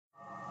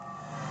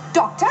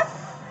Doctor?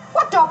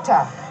 What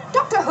doctor?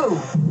 Doctor who?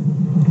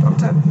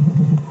 Doctor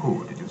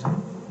who, did you say?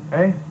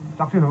 Eh?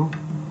 Doctor Who?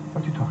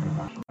 What are you talking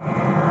about?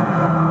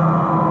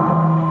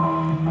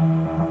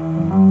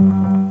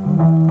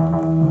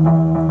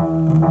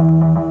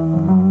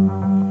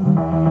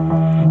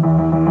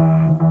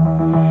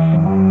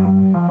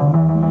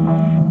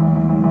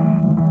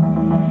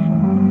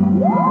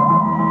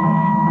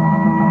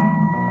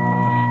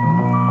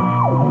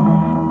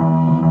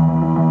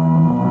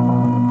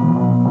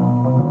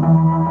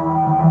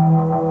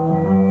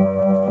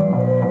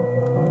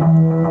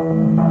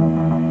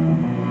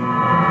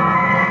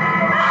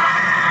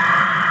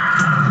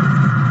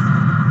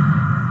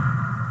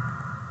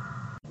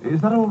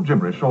 Is that all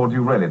gibberish, or do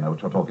you really know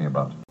what you're talking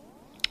about?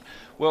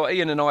 Well,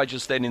 Ian and I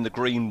just then in the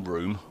green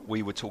room,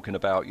 we were talking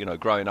about,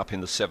 growing up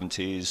in the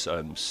 70s,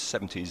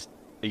 70s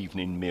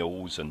evening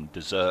meals and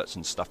desserts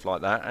and stuff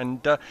like that, and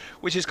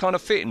which is kind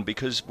of fitting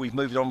because we've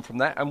moved on from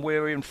that and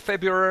we're in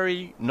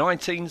February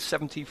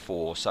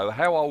 1974. So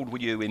how old were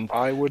you in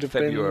February? I would have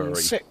been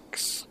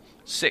 6.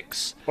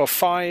 6? Well,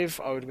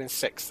 5, I would have been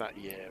 6 that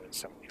year in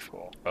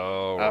 74.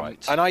 Oh,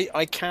 right. And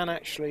I can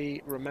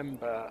actually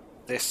remember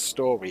this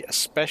story,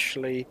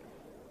 especially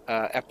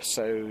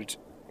episode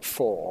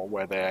 4,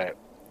 where they're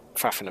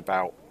faffing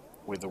about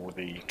with all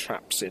the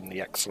traps in the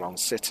Exillions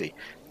city.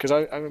 Because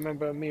I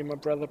remember me and my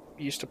brother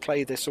used to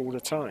play this all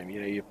the time.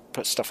 You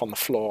put stuff on the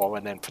floor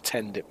and then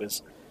pretend it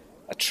was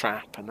a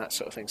trap and that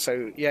sort of thing.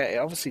 So, yeah, it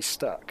obviously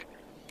stuck.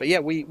 But, yeah,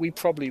 we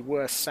probably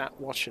were sat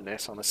watching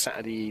this on a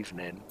Saturday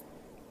evening,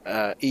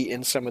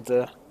 eating some of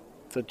the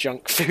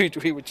junk food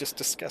we were just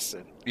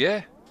discussing.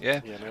 Yeah.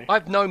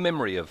 I've no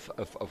memory of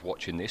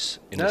watching this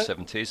in the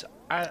 70s.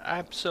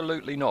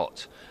 Absolutely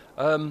not.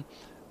 Do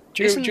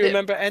you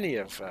remember any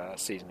of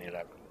season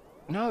 11?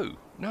 No,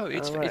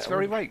 it's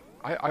very vague.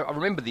 I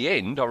remember the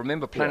end. I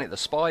remember Planet of the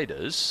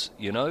Spiders,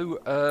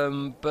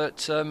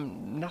 but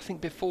nothing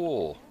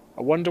before.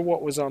 I wonder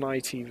what was on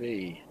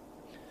ITV.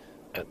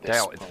 I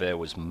doubt if there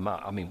was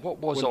much. I mean, what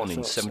was on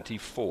in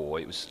 74?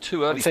 It was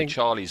too early for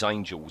Charlie's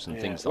Angels and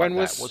things like that,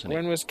 wasn't it?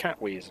 When was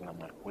Catweasel on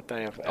that? Would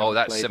they have? Oh,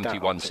 that's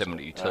 71,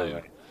 72. Oh,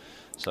 right.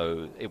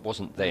 So it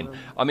wasn't then.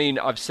 I mean,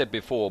 I've said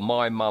before,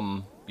 my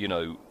mum,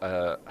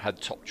 had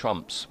top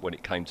trumps when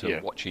it came to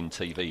watching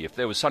TV. If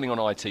there was something on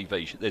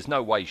ITV, there's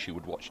no way she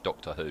would watch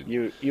Doctor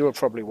Who. You were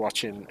probably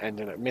watching,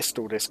 and missed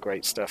all this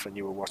great stuff, and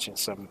you were watching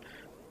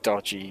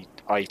dodgy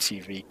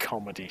ITV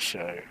comedy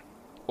show.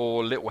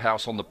 Or Little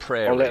House on the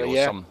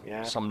Prairie,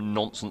 some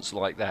nonsense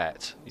like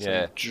that.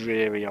 Some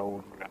dreary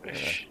old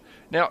rubbish.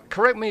 Yeah. Now,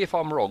 correct me if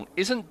I'm wrong.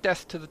 Isn't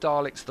Death to the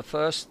Daleks the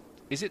first?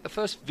 Is it the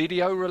first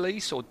video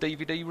release or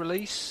DVD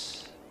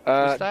release?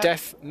 The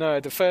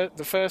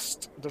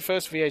first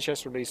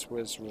VHS release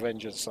was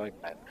Revenge of the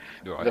Cybermen.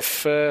 Right. The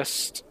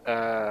first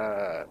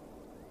DVD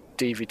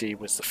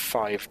was the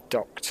 5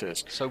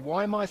 Doctors. So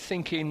why am I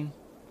thinking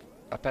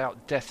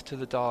about Death to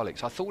the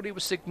Daleks? I thought it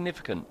was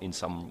significant in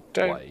some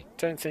way.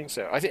 Don't think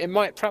so. I think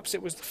perhaps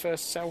it was the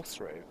first sell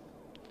through.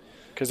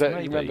 Because I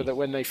remember that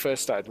when they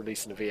first started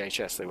releasing the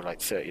VHS, they were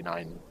like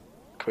 39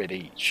 quid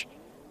each.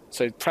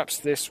 So perhaps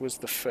this was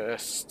the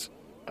first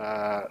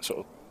sort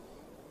of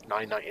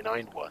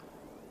 $9.99 one.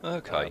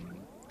 Okay,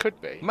 could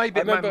be.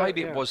 Maybe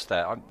it was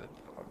that.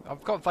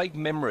 I've got a vague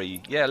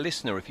memory. Yeah,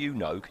 listener, if you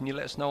know, can you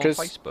let us know on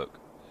Facebook?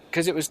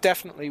 Because it was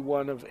definitely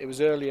it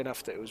was early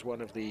enough that it was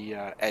one of the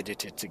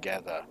edited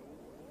together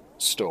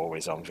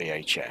stories on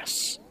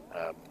VHS.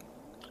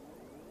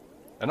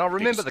 And I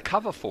remember the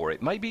cover for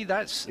it. Maybe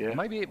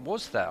it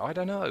was that. I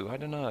don't know.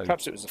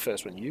 Perhaps it was the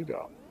first one you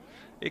got.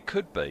 It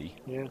could be.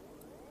 Yeah.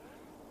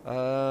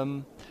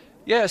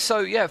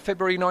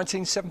 February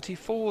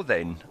 1974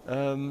 then.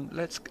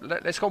 Let's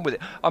go on with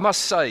it. I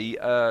must say,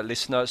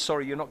 listener,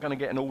 sorry you're not going to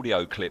get an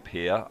audio clip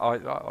here.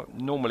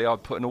 Normally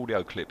I'd put an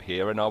audio clip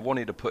here, and I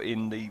wanted to put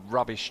in the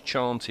rubbish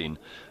chanting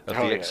of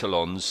the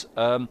Exillions.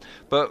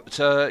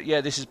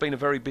 This has been a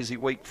very busy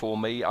week for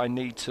me. I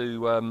need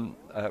to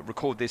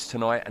record this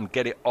tonight and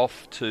get it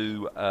off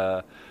to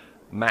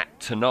Matt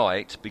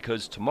tonight,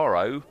 because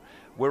tomorrow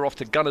we're off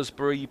to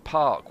Gunnersbury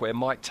Park, where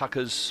Mike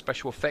Tucker's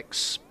special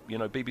effects,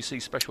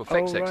 BBC special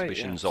effects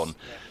exhibition's on. Yeah.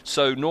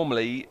 So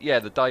normally,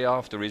 the day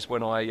after is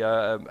when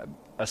I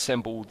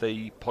assemble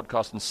the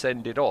podcast and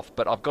send it off.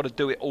 But I've got to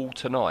do it all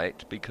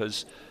tonight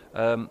because,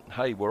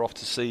 we're off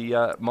to see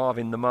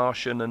Marvin the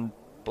Martian and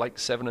Blake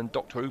Seven and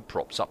Doctor Who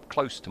props up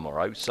close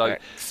tomorrow. So,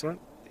 excellent.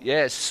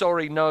 Yeah,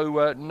 sorry,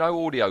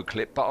 no audio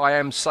clip, but I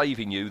am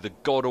saving you the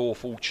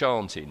god-awful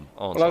chanting,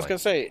 aren't I? Well, I was going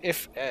to say,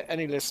 if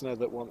any listener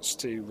that wants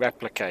to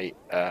replicate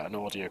an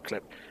audio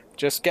clip,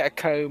 just get a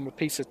comb, a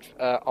piece of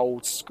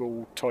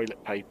old-school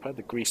toilet paper,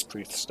 the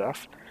greaseproof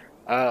stuff,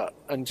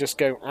 and just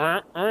go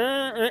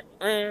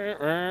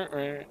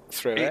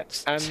through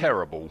it. It's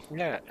terrible.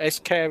 Yeah, it's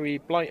Carey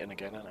Blyton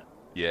again, isn't it?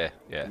 Yeah.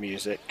 The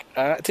music.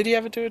 Did he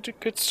ever do a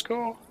good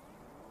score?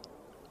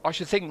 I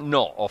should think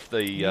not off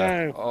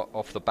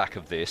the back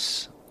of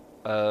this.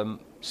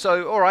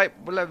 So, all right,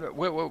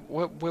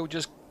 we'll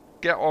just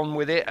get on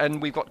with it. And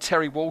we've got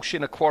Terry Walsh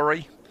in a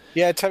quarry.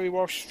 Yeah, Terry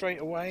Walsh straight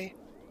away.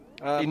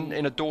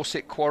 in a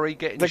Dorset quarry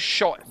getting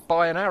shot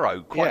by an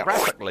arrow quite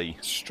graphically.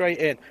 Straight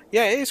in.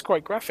 Yeah, it is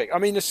quite graphic. I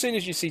mean, as soon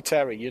as you see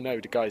Terry, you know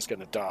the guy's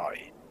going to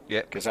die.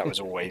 Yeah. Because that was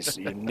always,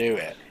 you knew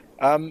it.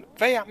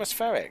 Very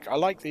atmospheric. I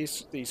like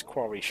these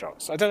quarry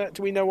shots. I don't know,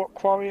 do we know what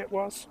quarry it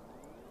was?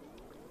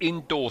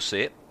 In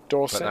Dorset,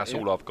 but that's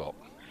all I've got.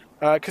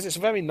 Because it's a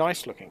very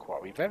nice looking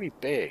quarry, very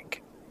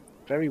big,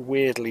 very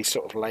weirdly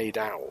sort of laid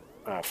out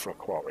for a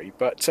quarry.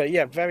 But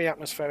yeah, very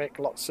atmospheric,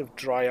 lots of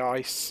dry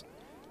ice.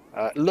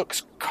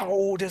 Looks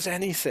cold as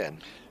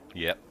anything.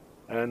 Yep.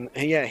 And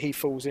he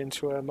falls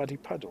into a muddy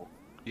puddle.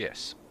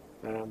 Yes.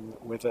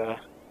 With a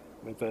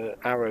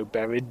arrow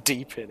buried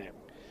deep in him.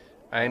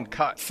 And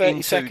cut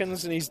 30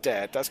 seconds and he's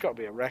dead. That's got to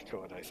be a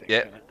record, I think.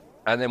 Yeah. Isn't it?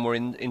 And then we're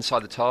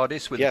inside the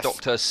TARDIS with the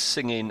Doctor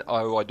singing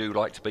 "Oh, I Do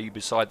Like to Be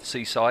Beside the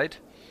Seaside."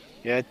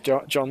 Yeah,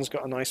 John's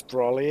got a nice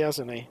brolly,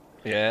 hasn't he?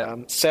 Yeah.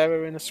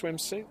 Sarah in a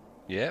swimsuit.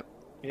 Yeah.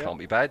 Can't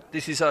be bad.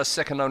 This is our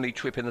second only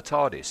trip in the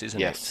TARDIS, isn't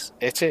it? Yes,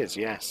 it is,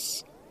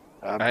 yes.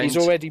 He's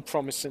already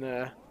promising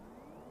her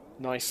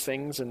nice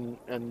things and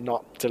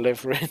not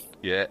delivering.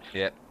 Yeah.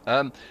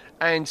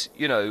 And,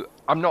 you know,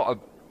 I'm not a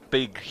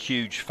big,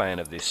 huge fan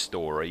of this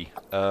story,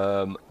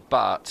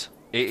 but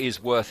it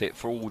is worth it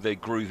for all the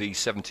groovy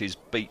 70s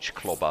beach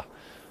clobber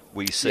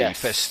we see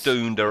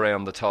festooned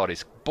around the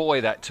TARDIS.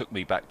 Boy, that took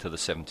me back to the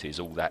 70s,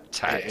 all that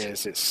tat. It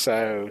is, it's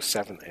so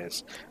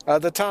 70s.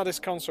 The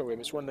TARDIS console room,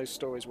 it's one of those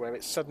stories where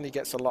it suddenly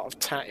gets a lot of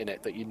tat in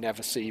it that you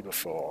never see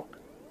before.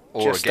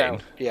 Or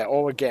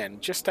again,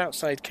 just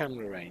outside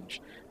camera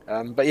range.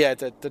 But yeah,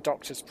 the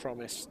Doctor's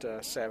promised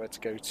Sarah to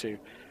go to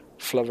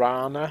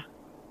Florana.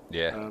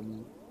 Yeah.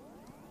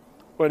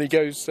 When he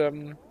goes,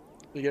 no,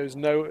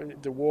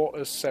 the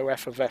water's so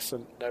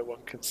effervescent, no one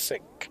can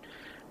sink.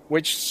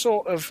 Which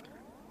sort of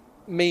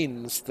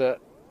means that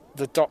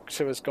the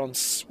Doctor has gone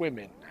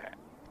swimming.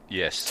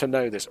 Yes. To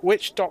know this.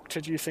 Which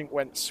Doctor do you think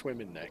went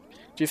swimming, Nick?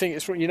 Do you think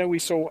it's... You know, we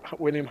saw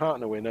William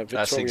Hartnell win a Victorian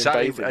That's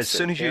exactly... bathing As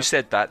soon as suit, you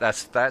said that,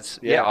 that's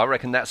I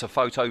reckon that's a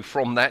photo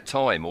from that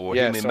time, or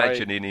him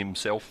imagining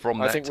himself from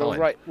that time.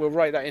 I think we'll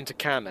write that into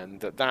canon,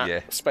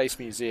 that Space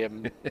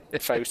Museum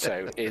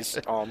photo is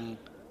on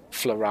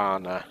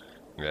Florana.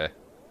 Yeah.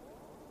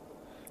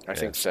 I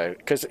think so.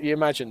 Because you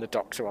imagine the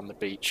Doctor on the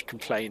beach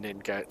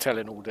complaining,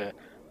 telling all the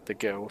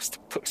girls to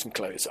put some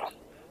clothes on.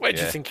 Where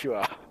do you think you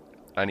are?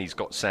 And he's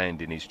got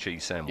sand in his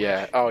cheese sandwich.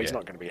 Yeah. Oh, he's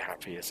not going to be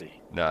happy, is he?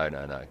 No.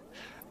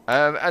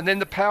 And then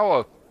the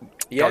power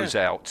goes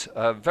out.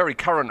 Very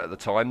current at the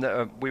time.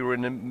 We were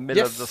in the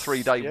middle of the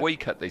 3-day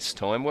week at this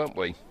time, weren't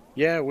we?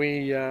 Yeah,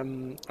 we. I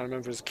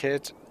remember as a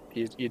kid,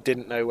 you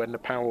didn't know when the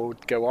power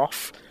would go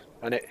off,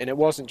 and it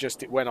wasn't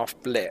just it went off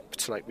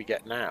blipped like we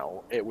get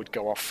now. It would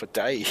go off for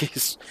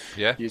days.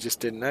 Yeah. You just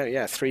didn't know.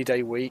 Yeah,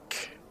 3-day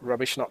week,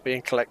 rubbish not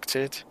being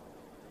collected.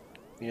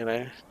 You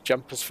know,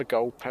 jumpers for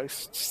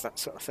goalposts, that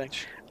sort of thing.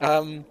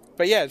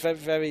 But yeah,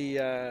 very,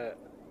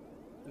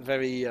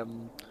 very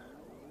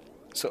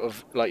sort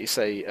of, like you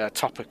say,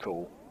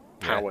 topical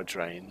power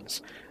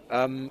drains.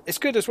 It's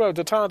good as well.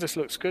 The TARDIS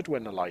looks good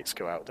when the lights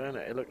go out, don't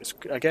it? It looks,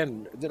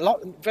 again,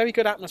 very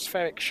good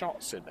atmospheric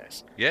shots in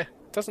this. Yeah.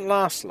 It doesn't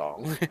last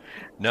long.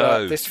 No.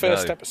 But this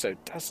first episode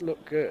does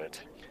look good.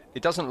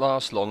 It doesn't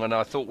last long, and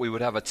I thought we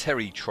would have a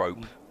Terry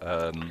trope.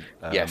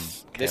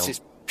 Yes, this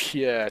is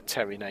pure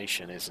Terry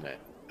Nation, isn't it?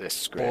 This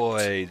script.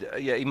 Boy,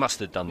 yeah, he must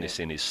have done this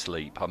in his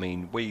sleep. I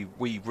mean, we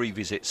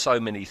revisit so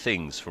many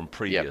things from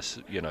previous,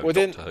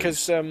 Doctor Who.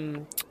 Because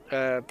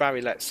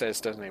Barry Letts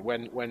says, doesn't he,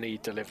 when he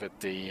delivered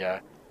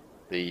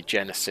the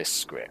Genesis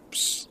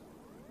scripts,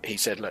 he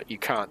said, look, you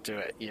can't do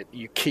it.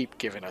 You keep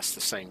giving us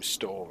the same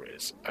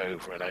stories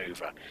over and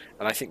over.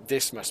 And I think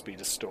this must be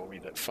the story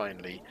that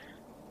finally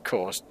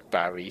caused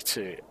Barry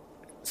to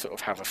sort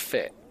of have a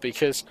fit.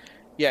 Because...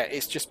 yeah,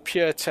 it's just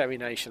pure Terry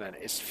Nation, and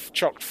it's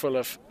chock full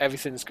of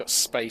everything's got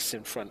space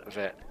in front of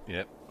it.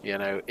 Yep. You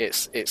know,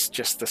 it's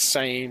just the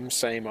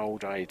same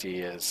old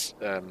ideas.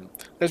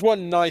 There's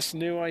one nice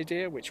new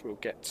idea which we'll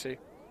get to,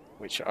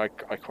 which I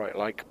quite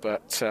like,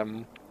 but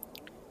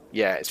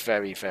yeah, it's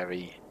very,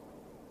 very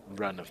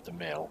run of the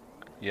mill.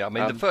 Yeah, I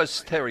mean the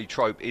first Terry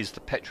trope is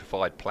the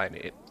petrified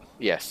planet.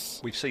 Yes,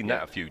 we've seen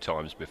that a few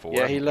times before.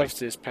 Yeah, he loves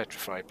his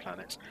petrified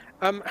planets.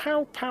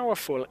 How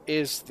powerful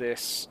is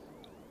this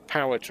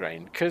power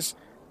drain? Because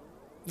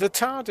the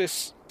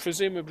TARDIS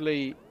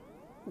presumably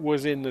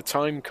was in the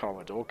time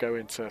corridor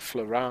going to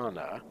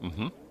Florana,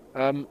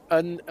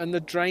 and the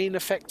drain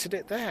affected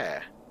it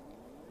there.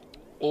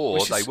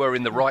 Or they were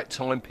in the right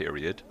time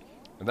period,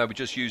 and they were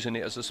just using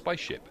it as a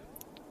spaceship.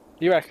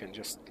 You reckon?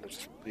 Just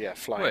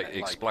flying. Well, it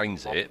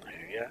explains it.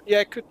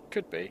 Yeah,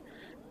 could be.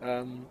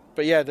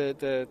 But yeah,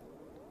 the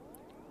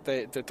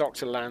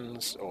Doctor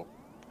lands, or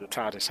the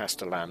TARDIS has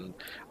to land.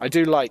 I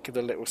do like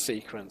the little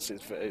sequence.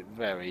 It's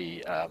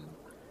very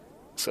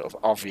sort of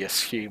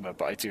obvious humour,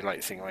 but I do like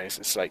the thing where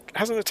it's like,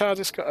 hasn't the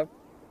TARDIS got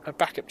a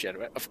backup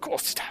generator? Of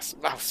course it has.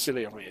 How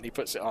silly of me. And he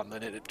puts it on,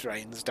 then it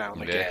drains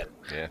down again.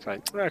 Yeah. It's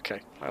like, okay,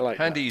 I like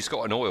Handy, that. he's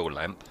got an oil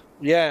lamp.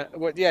 Yeah,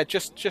 well, yeah,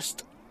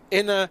 just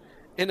in a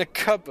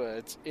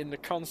cupboard in the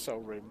console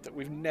room that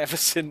we've never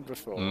seen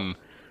before.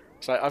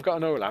 It's like, I've got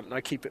an oil lamp and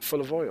I keep it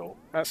full of oil.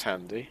 That's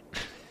handy.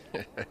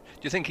 Do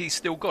you think he's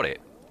still got it?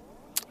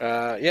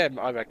 Yeah,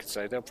 I reckon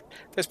so.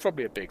 There's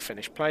probably a Big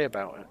Finish play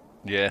about it.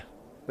 Yeah.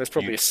 There's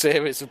probably a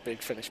series of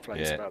Big Finish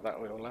plays about that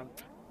oil lamp.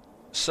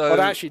 So, but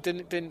actually,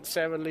 didn't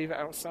Sarah leave it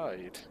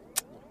outside?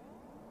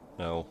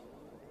 No.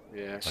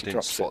 Yeah, she didn't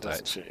drops spot it,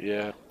 doesn't that. she?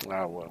 Yeah.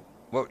 Oh, well.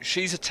 Well,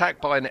 she's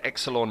attacked by an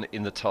Exillion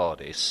in the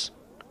TARDIS,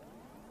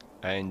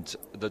 and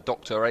the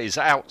Doctor is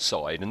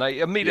outside, and they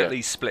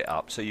immediately split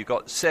up. So you've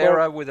got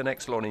Sarah with an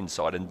Exillion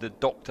inside, and the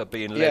Doctor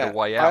being led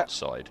away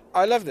outside.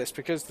 I love this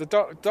because the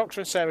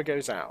Doctor and Sarah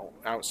goes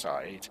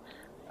outside,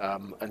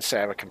 and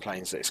Sarah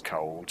complains that it's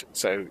cold.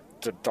 So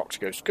the Doctor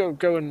goes,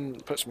 go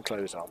and put some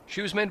clothes on.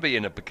 She was meant to be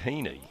in a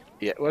bikini.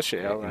 Yeah, was she?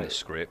 In the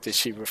script. Did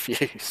she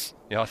refuse?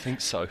 Yeah, I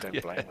think so.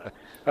 Don't blame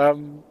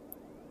her.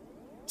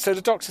 So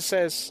the Doctor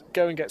says,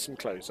 go and get some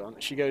clothes on.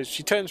 She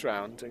turns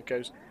around and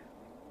goes,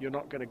 you're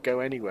not going to go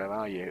anywhere,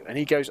 are you? And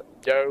he goes,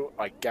 no,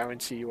 I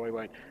guarantee you I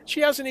won't.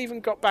 She hasn't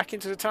even got back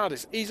into the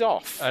TARDIS. He's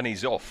off. And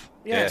he's off.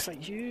 Yeah. It's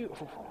like, you...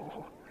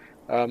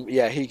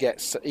 he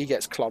gets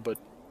clobbered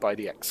by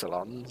the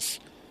Exillions.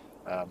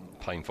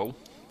 Painful.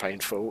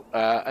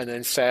 And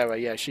then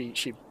Sarah,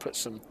 she puts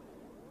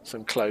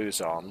some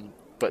clothes on,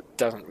 but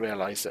doesn't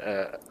realise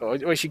that...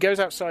 or she goes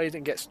outside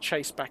and gets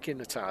chased back in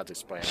the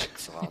TARDIS by an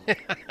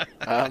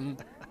Exillion.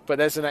 But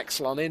there's an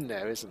Exillion in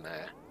there, isn't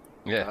there?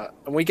 Yeah.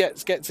 And we get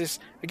this...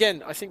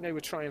 Again, I think they were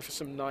trying for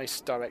some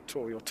nice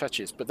directorial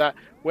touches, but that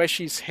where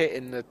she's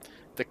hitting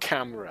the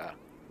camera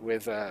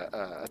with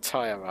a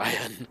tire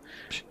iron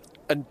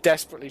and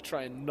desperately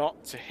trying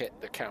not to hit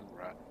the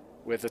camera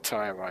with a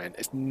tire iron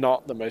is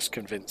not the most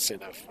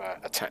convincing of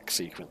attack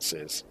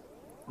sequences.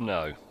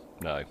 No.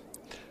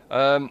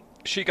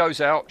 She goes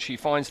out. She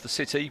finds the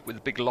city with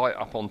a big light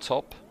up on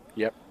top.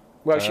 Yep.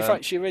 Well,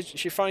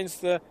 she finds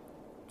the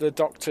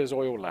Doctor's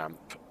oil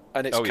lamp,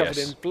 and it's covered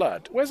in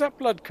blood. Where's that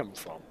blood come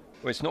from?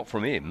 Well, it's not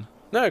from him.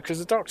 No, because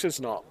the Doctor's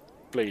not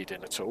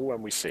bleeding at all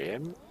when we see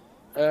him.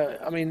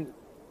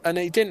 And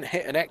he didn't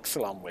hit an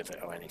Exillion with it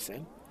or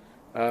anything.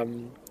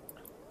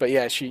 But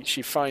yeah,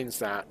 she finds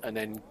that and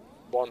then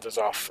wanders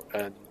off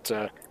and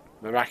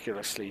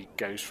miraculously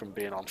goes from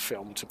being on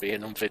film to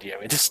being on video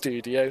in a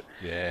studio.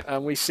 Yeah.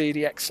 And we see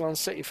the Exillion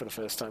city for the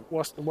first time.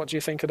 What do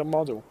you think of the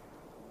model?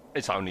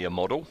 It's only a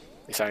model.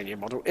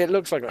 It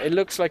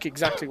looks like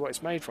exactly what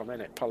it's made from, isn't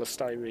it?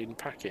 Polystyrene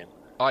packing.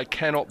 I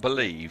cannot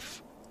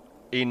believe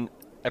in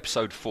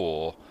episode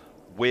 4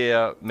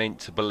 we're meant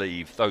to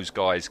believe those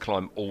guys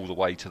climb all the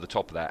way to the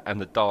top of that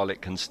and the Dalek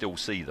can still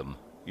see them,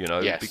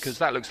 Yes. because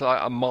that looks like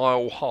a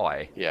mile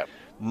high. Yeah.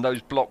 And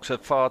those blocks are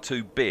far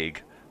too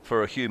big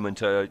for a human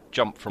to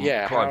climb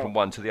from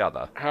one to the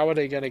other. How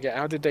did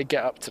they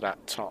get up to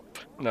that top?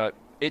 No,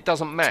 it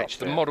doesn't match.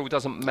 The model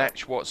doesn't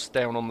match what's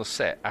down on the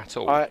set at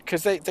all.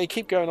 Because they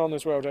keep going on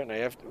as well, don't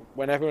they?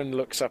 When everyone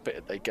looks up at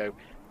it, they go,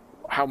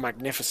 how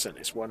magnificent.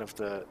 It's one of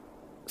the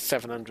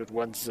 700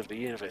 wonders of the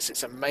universe.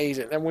 It's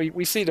amazing. Then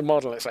we see the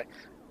model, it's like,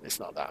 it's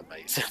not that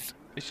amazing.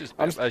 It's just,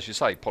 as you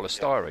say,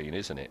 polystyrene,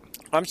 isn't it?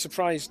 I'm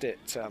surprised it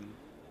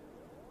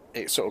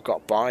sort of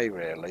got by,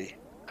 really,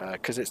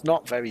 because it's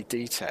not very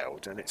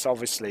detailed, and it's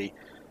obviously...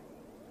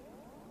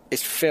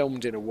 It's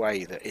filmed in a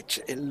way that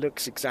it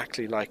looks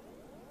exactly like,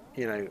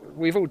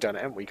 we've all done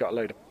it, haven't we? Got a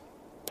load of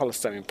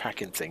polystyrene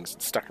packing things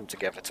and stuck them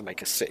together to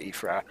make a city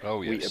for our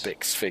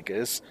Weetabix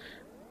figures.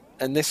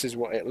 And this is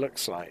what it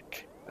looks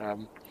like.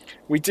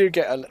 We do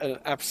get an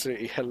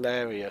absolutely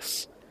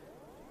hilarious...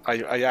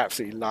 I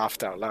absolutely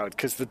laughed out loud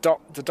because the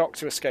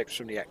Doctor escapes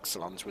from the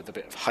Exillions with a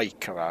bit of high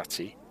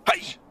karate.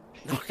 Hey!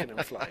 Knocking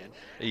and flying.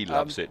 He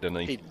loves it, doesn't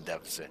he? He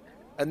loves it.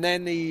 And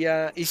then he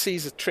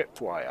sees a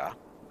tripwire.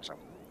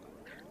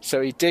 So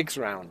he digs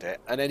around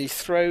it, and then he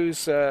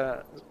throws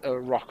a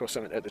rock or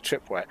something at the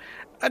tripwire.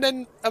 And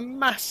then a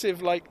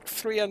massive,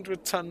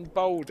 300-ton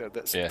boulder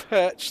that's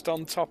perched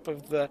on top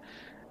of the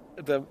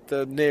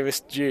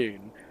nearest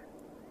dune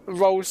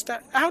rolls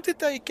down. How did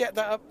they get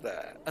that up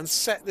there and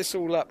set this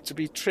all up to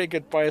be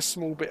triggered by a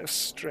small bit of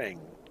string?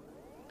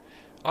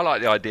 I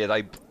like the idea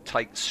they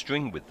take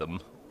string with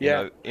them,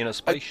 in a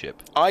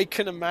spaceship. I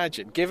can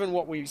imagine, given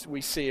what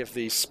we see of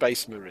these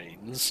space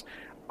marines...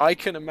 I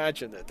can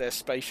imagine that their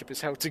spaceship is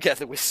held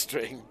together with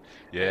string.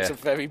 Yeah. It's a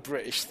very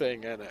British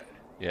thing, isn't it?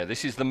 Yeah,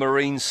 this is the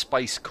Marine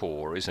Space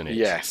Corps, isn't it?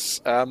 Yes.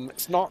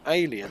 It's not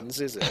Aliens,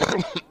 is it?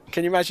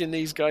 Can you imagine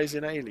these guys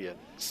in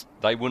Aliens?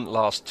 They wouldn't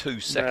last 2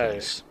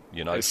 seconds,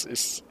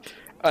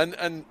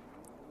 And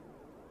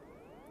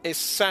it's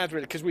sad,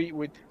 really, because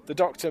the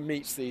Doctor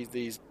meets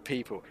these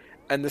people,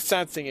 and the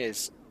sad thing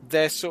is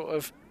they're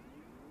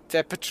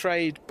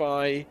portrayed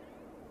by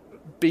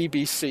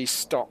BBC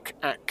stock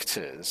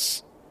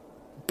actors,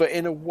 but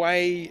in a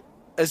way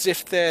as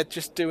if they're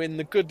just doing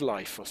The Good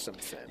Life or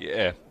something.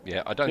 Yeah.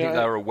 I don't think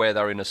they're aware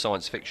they're in a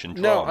science fiction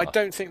drama. No, I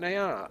don't think they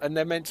are. And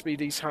they're meant to be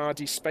these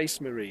hardy space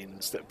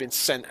marines that have been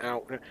sent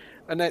out.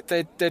 And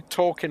they're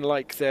talking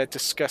like they're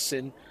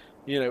discussing,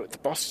 the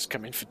boss is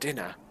coming for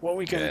dinner. What are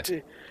we going to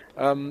do?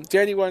 The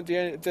only one,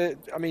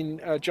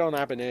 John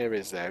Abernere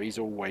is there. He's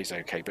always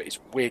okay, but his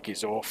wig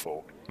is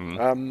awful.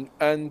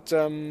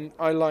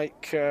 I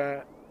like.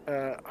 I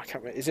can't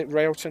remember. Is it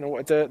Railton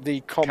or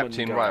the common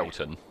Captain guy?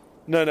 Railton?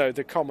 No,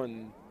 the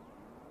common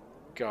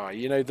guy.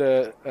 You know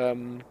the.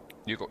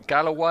 You've got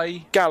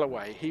Galloway.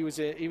 Galloway. He was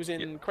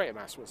in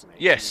Quatermass, wasn't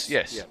he? Yes.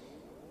 Yeah.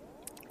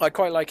 I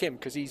quite like him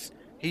because he's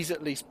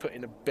at least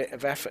putting a bit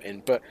of effort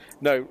in. But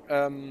no,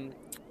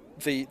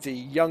 the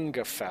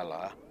younger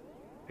fella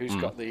who's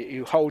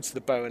who holds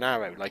the bow and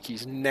arrow like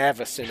he's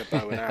never seen a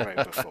bow and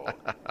arrow before.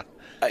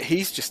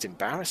 He's just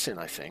embarrassing,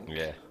 I think.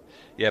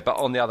 Yeah, but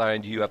on the other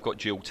end, you have got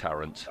Jill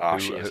Tarrant. Oh,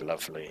 she is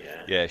lovely,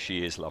 yeah. Yeah,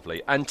 she is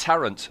lovely. And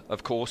Tarrant,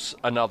 of course,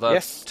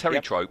 another Terry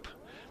trope.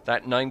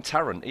 That name,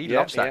 Tarrant. He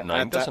loves that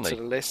name, doesn't he? To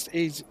the list.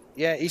 He's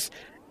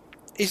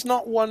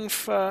not one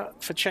for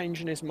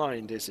changing his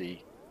mind, is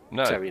he?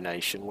 No. Terry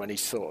Nation, when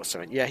he's thought of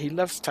something. Yeah, he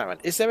loves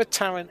Tarrant. Is there a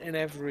Tarrant in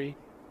every...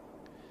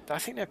 I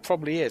think there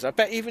probably is. I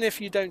bet even if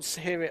you don't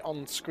hear it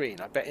on screen,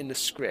 I bet in the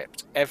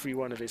script, every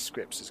one of his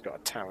scripts has got a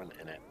Tarrant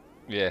in it.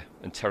 Yeah,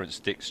 and Terrence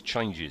Dix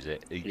changes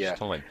it each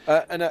time.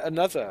 And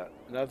another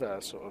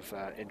sort of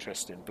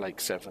interesting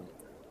Blake 7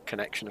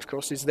 connection, of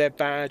course, is their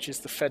badge is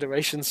the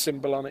Federation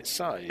symbol on its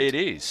side. It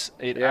is.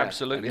 It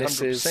absolutely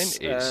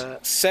 100%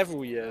 is.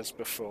 Several years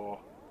before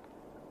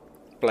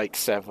Blake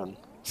 7.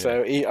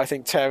 So I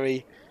think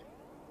Terry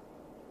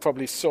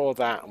probably saw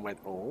that and went,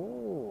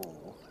 "Oh,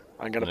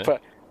 I'm going to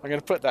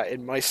put that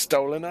in my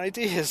stolen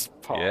ideas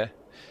pot." Yeah.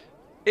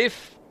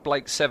 If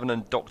Blake 7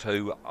 and Doctor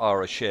Who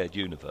are a shared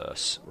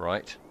universe,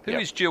 right? Who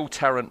is Jill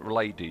Tarrant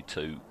related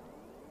to?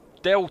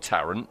 Del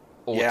Tarrant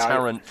or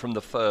Tarrant from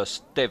the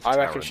first Dev Tarrant?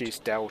 I reckon she's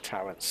Del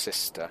Tarrant's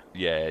sister.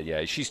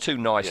 Yeah. She's too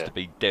nice to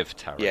be Dev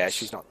Tarrant. Yeah,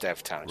 she's not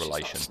Dev Tarrant.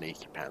 Relation. She's not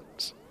Sneaky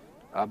Pants.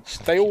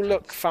 They all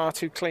look far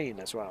too clean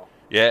as well.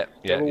 Yeah.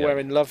 They're all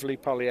wearing lovely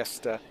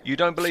polyester. You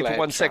don't believe for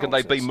one second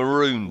they'd be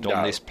marooned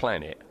on this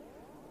planet?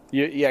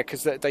 Yeah,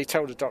 because they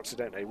tell the Doctor,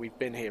 don't they? We've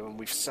been here and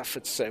we've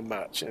suffered so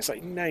much. And it's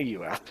like, no,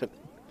 you haven't.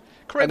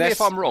 Correct me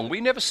if I'm wrong. We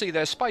never see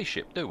their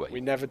spaceship, do we?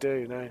 We never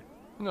do. No.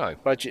 No.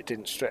 Budget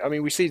didn't stretch. I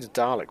mean, we see the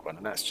Dalek one,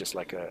 and that's just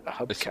like a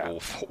hubcap. It's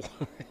awful.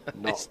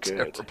 Not it's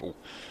good. Terrible.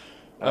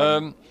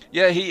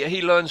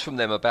 He learns from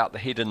them about the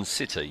hidden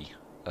city.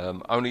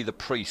 Only the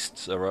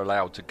priests are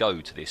allowed to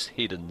go to this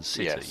hidden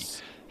city.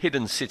 Yes.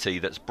 Hidden city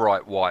that's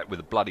bright white with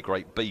a bloody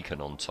great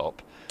beacon on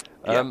top.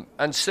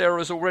 And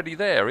Sarah's already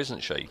there,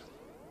 isn't she?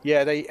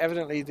 Yeah, they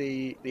evidently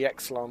the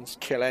Exillions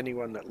kill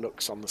anyone that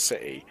looks on the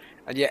city,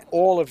 and yet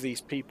all of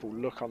these people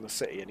look on the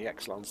city, and the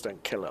Exillions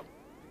don't kill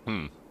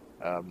them.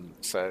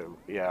 So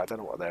I don't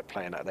know what they're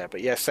playing at there,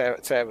 but yeah,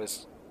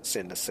 Sarah's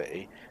in the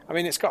city. I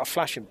mean, it's got a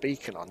flashing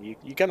beacon on.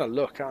 You're going to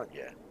look, aren't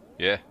you?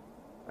 Yeah.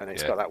 And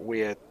it's got that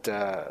weird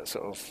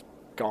sort of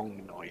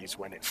gong noise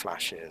when it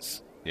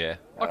flashes. Yeah,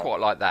 I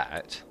quite like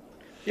that.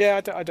 Yeah,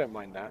 I don't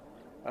mind that.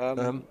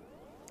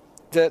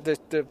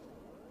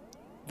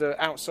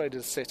 The outside of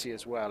the city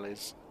as well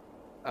is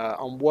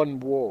on one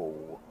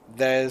wall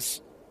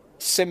there's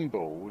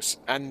symbols,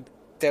 and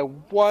they're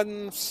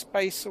one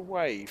space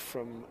away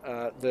from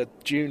the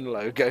Dune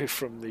logo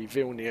from the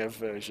Villeneuve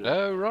version.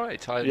 Oh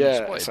right, I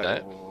spotted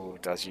that. Oh,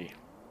 does you?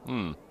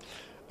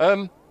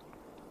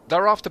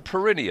 They're after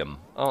Perineum,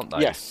 aren't they?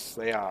 Yes,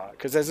 they are,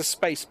 because there's a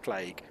space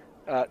plague.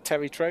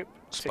 Terry trope.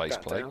 Space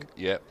plague. Down.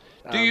 Yeah.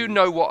 Do you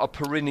know what a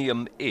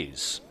Perineum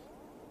is?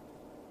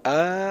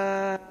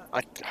 I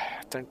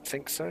don't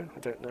think so. I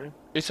don't know.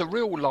 It's a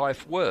real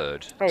life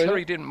word. Oh,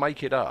 Terry didn't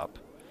make it up.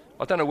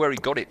 I don't know where he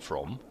got it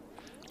from.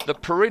 The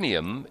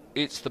perineum,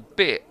 it's the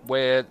bit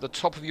where the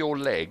top of your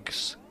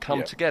legs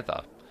come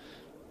together.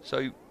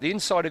 So the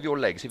inside of your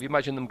legs, if you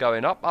imagine them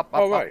going up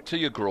to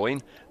your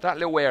groin, that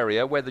little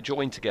area where they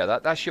join together,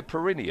 that's your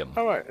perineum.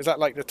 Oh, right. Is that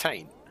like the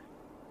taint?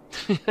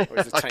 Or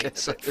is the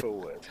taint a bit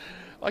forward?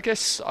 I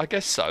guess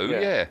so,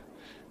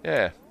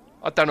 yeah.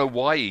 I don't know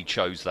why he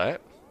chose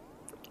that.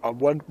 I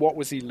wonder, what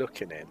was he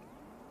looking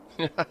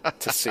in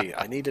to see?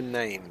 I need a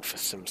name for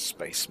some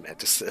space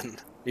medicine.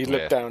 He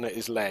looked down at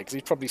his legs.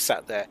 He probably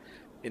sat there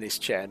in his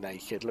chair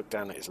naked, looked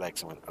down at his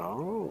legs and went,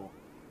 "Oh,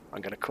 I'm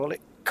going to call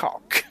it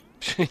cock."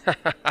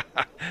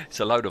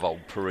 It's a load of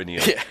old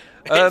perineum. Yeah,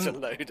 it's a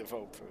load of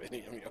old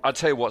perineum. I'll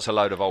tell you what's a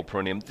load of old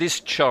perineum. This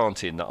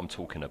chanting that I'm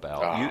talking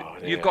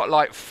about. You've got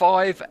like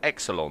 5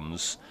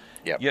 Exillions,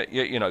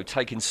 you know,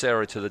 taking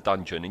Sarah to the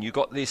dungeon, and you've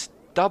got this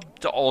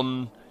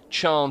dubbed-on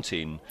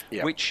chanting,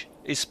 which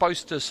is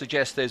supposed to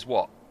suggest there's,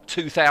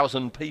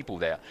 2,000 people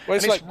there. Well,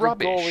 it's like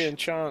rubbish. Gregorian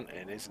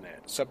chanting, isn't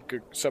it?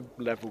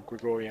 Sub-level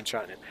Gregorian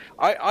chanting.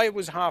 I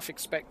was half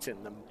expecting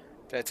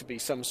there to be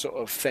some sort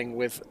of thing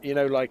with, you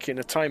know, like in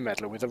a Time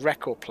Meddler with a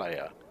record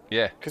player.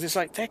 Yeah. Because it's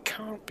like, there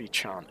can't be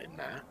chanting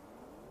there.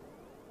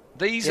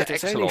 These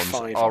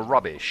Exillions are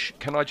rubbish,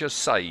 can I just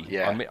say?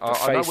 Yeah, I mean,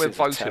 I know we're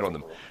voting on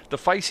them. The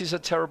faces are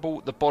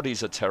terrible, the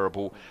bodies are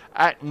terrible.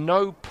 At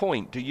no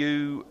point do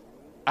you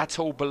at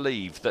all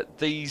believe that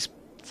these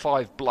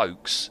 5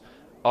 blokes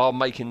are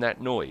making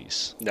that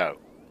noise. No,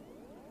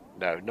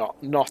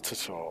 not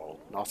at all.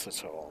 Not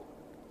at all.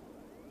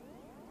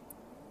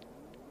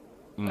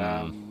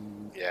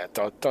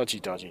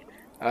 Dodgy.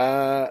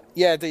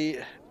 Yeah,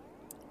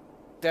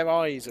 their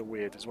eyes are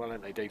weird as well,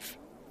 aren't they?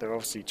 They're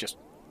obviously just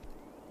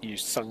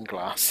used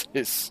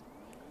sunglasses.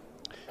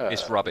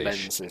 It's rubbish.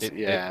 Lenses.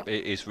 It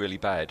is really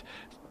bad.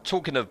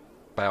 Talking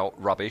about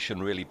rubbish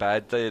and really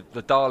bad, the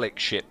Dalek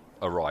ship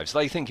arrives.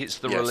 They think it's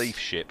the relief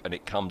ship, and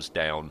it comes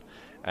down,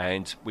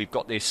 and we've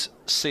got this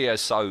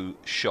CSO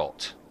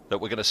shot that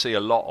we're going to see a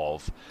lot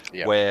of,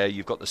 where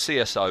you've got the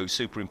CSO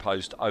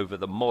superimposed over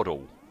the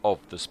model of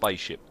the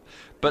spaceship,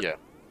 but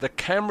the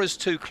camera's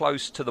too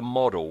close to the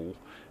model,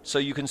 so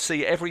you can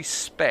see every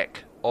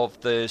speck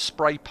of the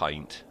spray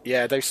paint.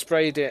 Yeah, they've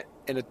sprayed it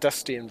in a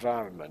dusty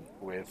environment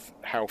with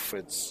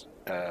Halford's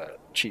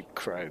cheap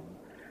chrome,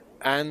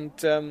 and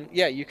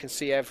you can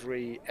see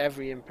every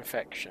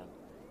imperfection.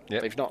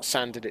 Yep. They've not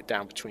sanded it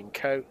down between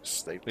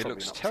coats. It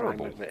looks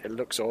terrible. It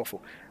looks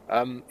awful.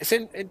 It's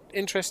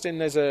interesting.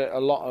 There's a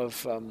lot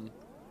of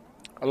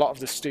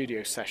the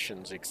studio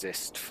sessions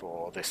exist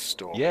for this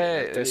story.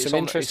 Yeah, there's some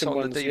interesting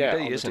ones. The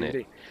DVD, isn't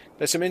it?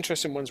 There's some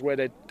interesting ones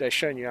where they're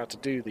showing you how to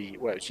do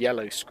it's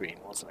yellow screen,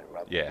 wasn't it,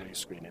 rather than blue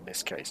screen in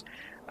this case.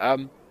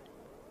 And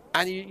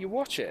you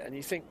watch it and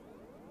you think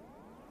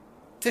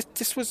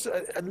this was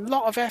a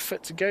lot of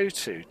effort to go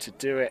to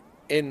do it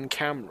in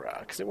camera,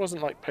 because it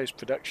wasn't like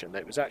post-production.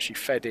 It was actually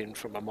fed in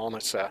from a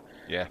monitor.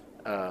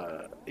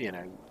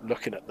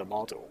 Looking at the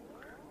model,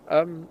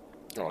 or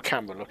a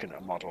camera looking at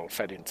a model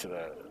fed into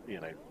the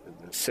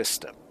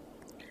system.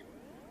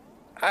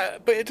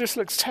 But it just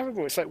looks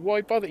terrible. It's like,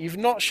 why bother? You've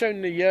not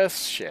shown the Earth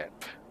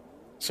ship,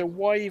 so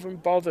why even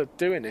bother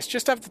doing this?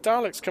 Just have the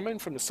Daleks come in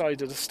from the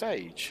side of the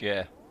stage.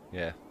 Yeah.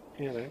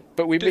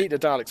 But we meet the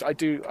Daleks. I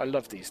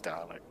love these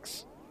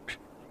Daleks.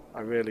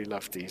 I really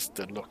love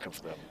the look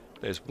of them.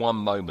 There's one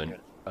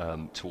moment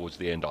towards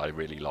the end I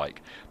really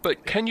like.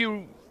 But can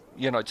you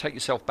take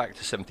yourself back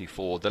to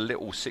 74, the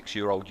little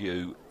 6-year-old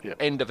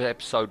end of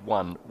episode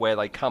 1, where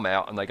they come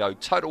out and they go,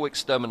 total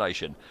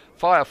extermination,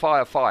 fire,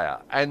 fire,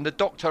 fire, and the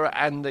Doctor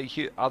and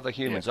the other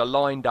humans are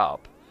lined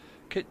up.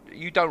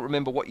 You don't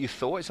remember what you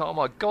thought? It's like, oh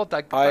my God,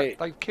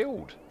 they've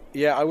killed.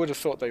 Yeah, I would have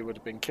thought they would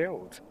have been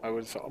killed. I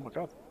would have thought, oh my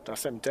God,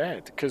 that's them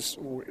dead. Because,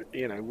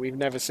 we've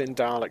never seen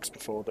Daleks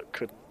before that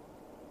could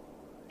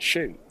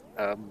shoot.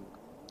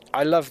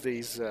 I love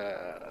these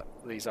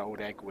old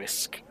egg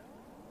whisk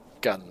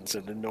guns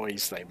and the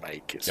noise they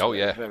make. It's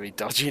a very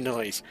dodgy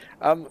noise.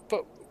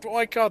 But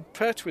my God,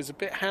 Pertwee's a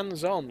bit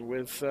hands-on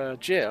with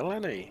Jill,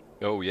 isn't he?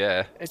 Oh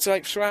yeah. It's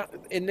like throughout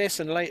in this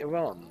and later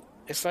on,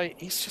 it's like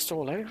he's just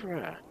all over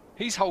her.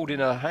 He's holding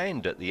her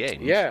hand at the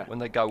end. Yeah. When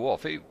they go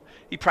off, he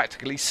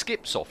practically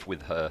skips off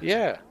with her.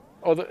 Yeah.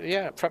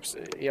 Perhaps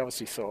he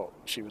obviously thought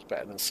she was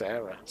better than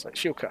Sarah. It's like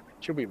she'll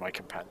be my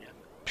companion.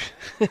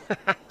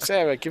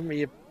 Sarah, give me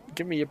your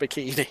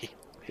bikini.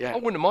 Yeah. I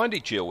wouldn't have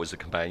minded Jill as a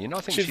companion. I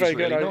think she's very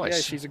really good. nice.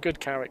 Yeah, she's a good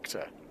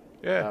character.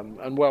 Yeah.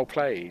 And well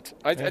played.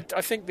 I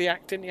think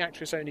didn't the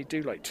actress only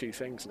do like 2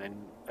 things and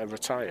then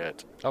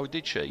retired? Oh,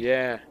 did she?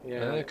 Yeah.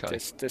 Okay.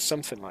 There's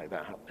something like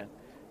that happening.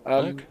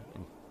 Okay.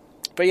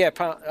 But yeah,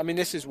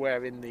 this is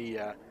where in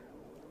the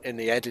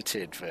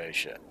edited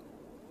version,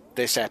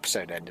 this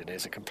episode ending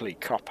is a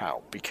complete cop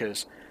out,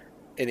 because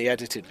in the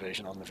edited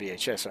version on the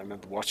VHS, I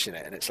remember watching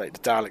it, and it's like the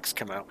Daleks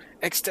come out,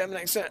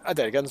 exterminate. Oh,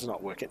 their guns are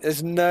not working.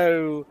 There's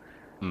no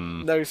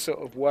sort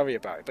of worry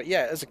about it. But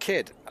yeah, as a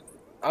kid,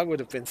 I would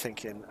have been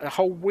thinking a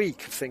whole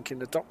week of thinking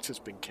the Doctor's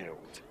been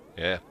killed.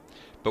 Yeah.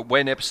 But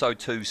when episode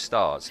 2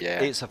 starts,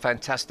 it's a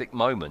fantastic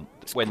moment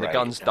when the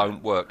guns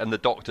don't work, and the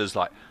Doctor's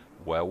like,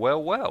 well.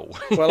 Well,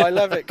 I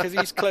love it because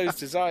he's closed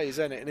his eyes,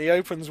 isn't it? And he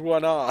opens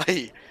one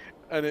eye,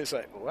 and it's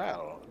like,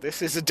 wow,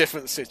 this is a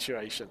different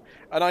situation.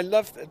 And I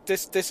love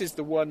this. This is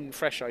the one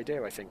fresh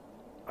idea, I think.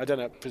 I don't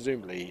know.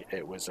 Presumably,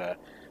 it was a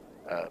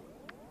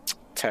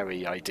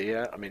Terry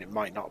idea. I mean, it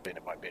might not have been.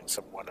 It might have been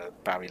someone,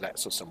 Barry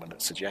Letts or someone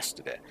that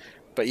suggested it.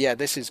 But yeah,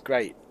 this is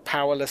great.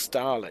 Powerless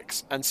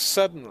Daleks, and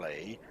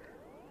suddenly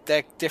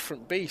they're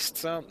different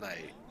beasts, aren't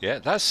they? Yeah,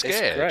 that's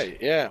scared. It's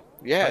great. Yeah,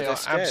 they're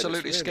scared.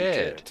 Absolutely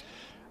scared.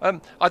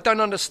 I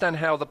don't understand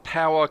how the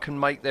power can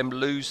make them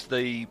lose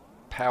the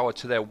power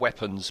to their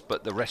weapons,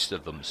 but the rest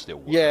of them still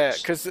works. Yeah,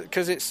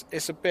 because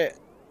it's a bit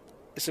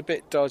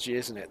dodgy,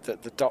 isn't it?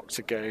 That the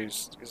Doctor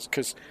goes,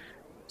 because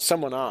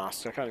someone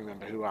asked, I can't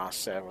remember who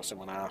asked, Sarah or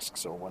someone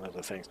asks, or one of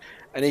the things,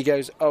 and he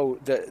goes, "Oh,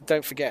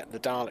 don't forget the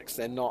Daleks.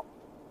 They're not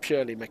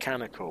purely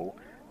mechanical,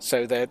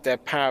 so they're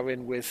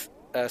powering with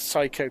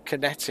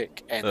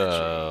psychokinetic energy."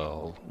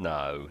 Oh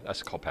no,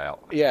 that's a cop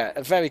out. Yeah,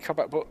 a very cop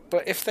out.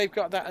 But if they've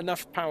got that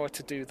enough power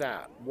to do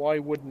that, why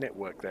wouldn't it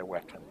work their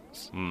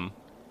weapons?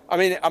 I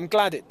mean, I'm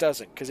glad it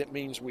doesn't, because it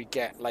means we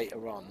get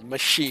later on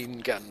machine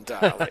gun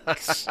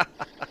Daleks.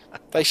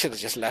 They should have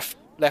just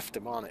left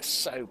them on. It's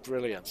so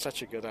brilliant,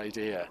 such a good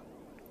idea.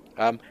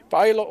 But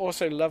I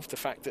also love the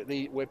fact that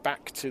we're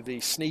back to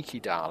the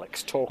sneaky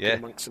Daleks talking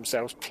amongst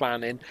themselves,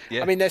 planning.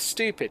 Yeah. I mean, they're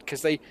stupid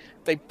because they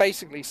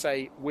basically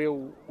say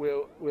we'll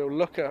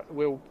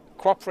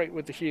cooperate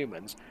with the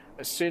humans.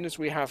 As soon as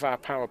we have our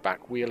power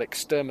back, we'll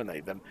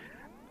exterminate them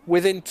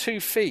within 2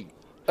 feet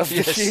of the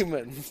Yes.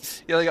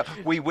 humans. Yeah, they go,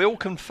 we will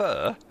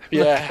confer.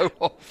 Yeah. Go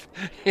off.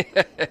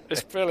 Yeah.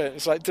 It's brilliant.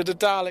 It's like, do the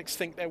Daleks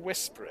think they're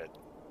whispering?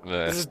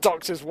 Yeah. There's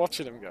doctors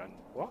watching them going,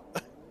 what?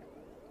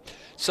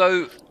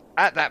 So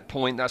at that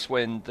point, that's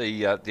when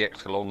the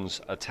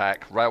Exillions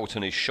attack.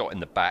 Railton is shot in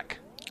the back.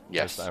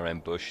 Yes. As they're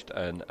ambushed,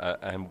 and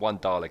one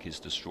Dalek is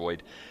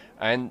destroyed,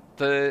 and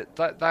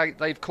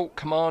they've caught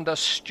Commander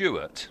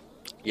Stewart.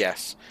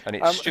 Yes. And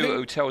it's Stewart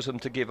who tells them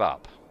to give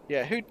up.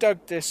 Yeah, who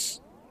dug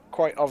this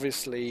quite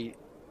obviously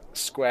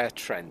square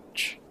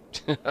trench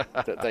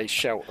that they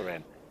shelter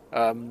in?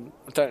 I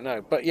don't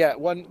know. But yeah,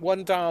 one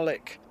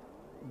Dalek,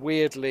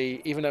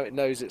 weirdly, even though it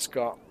knows it's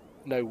got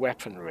no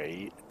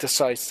weaponry,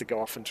 decides to go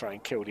off and try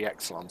and kill the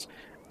Exillions,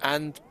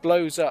 and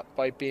blows up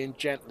by being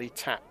gently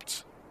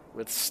tapped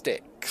with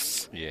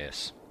sticks.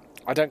 Yes.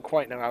 I don't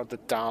quite know how the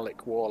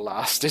Dalek War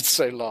lasted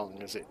so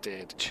long as it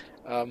did.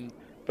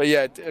 But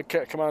yeah,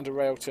 Commander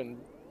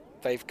Railton,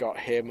 they've got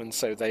him, and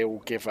so they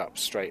all give up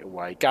straight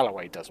away.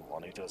 Galloway doesn't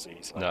want to, does he?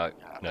 He's like,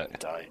 no.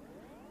 Die.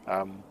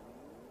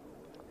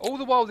 All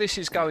the while this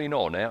is going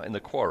on out in the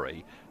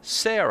quarry,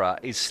 Sarah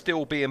is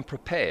still being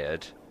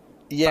prepared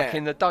back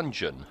in the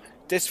dungeon.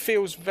 This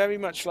feels very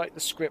much like the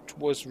script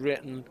was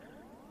written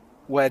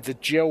where the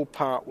Jill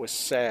part was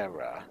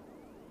Sarah,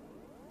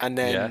 and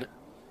then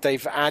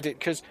they've added...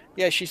 Because,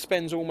 she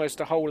spends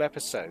almost a whole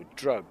episode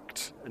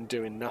drugged and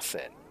doing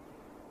nothing.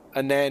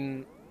 And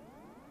then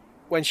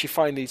when she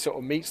finally sort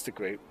of meets the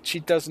group, she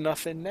does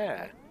nothing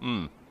there.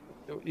 Mm.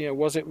 You know,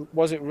 was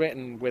it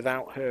written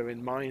without her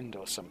in mind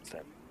or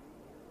something?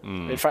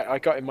 In fact, I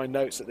got in my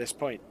notes at this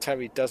point,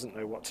 Terry doesn't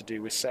know what to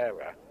do with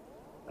Sarah,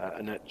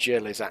 and that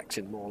Jill is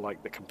acting more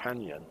like the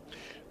companion.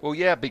 Well,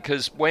 yeah,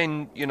 because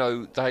when,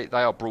 they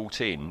are brought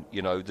in,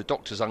 the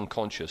Doctor's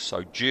unconscious,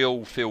 so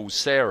Jill fills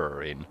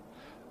Sarah in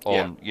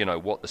on,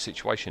 what the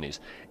situation is.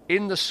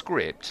 In the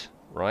script,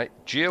 right,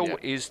 Jill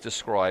is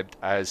described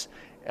as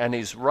an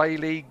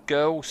Israeli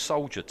girl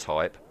soldier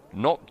type,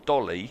 not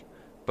dolly,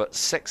 but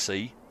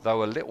sexy,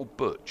 though a little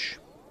butch.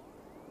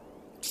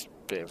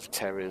 Bit of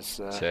Terry's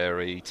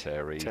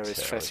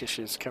Terry's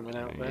fetishes coming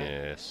out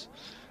there. Yes.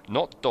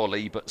 Not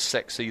dolly, but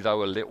sexy,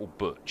 though a little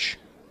butch.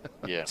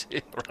 Yeah.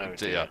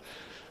 dear.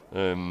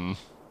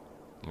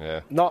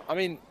 Yeah. Not, I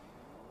mean,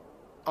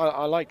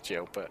 I like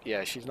Jill, but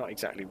yeah, she's not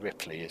exactly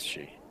Ripley, is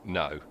she?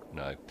 No.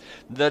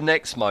 The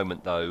next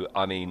moment, though,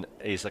 I mean,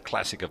 is a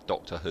classic of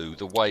Doctor Who.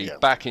 The way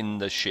back in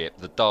the ship,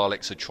 the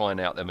Daleks are trying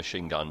out their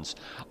machine guns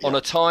on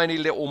a tiny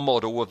little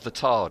model of the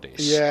TARDIS.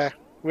 Yeah,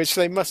 which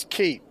they must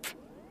keep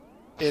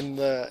in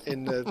the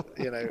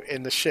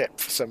in the ship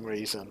for some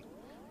reason.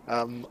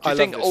 Do you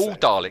think all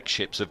Dalek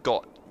ships have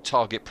got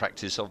target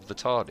practice of the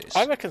TARDIS?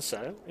 I reckon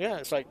so. Yeah,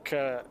 it's like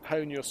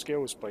hone your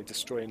skills by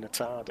destroying the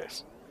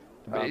TARDIS.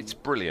 It's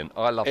brilliant.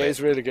 I love it. It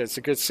is really good. It's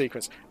a good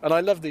sequence. And I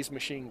love these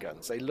machine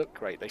guns. They look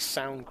great. They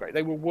sound great.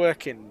 They were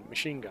working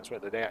machine guns,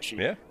 whether they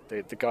actually...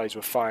 The guys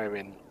were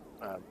firing,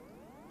 I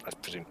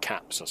presume,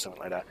 caps or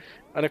something like that.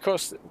 And, of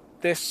course,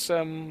 this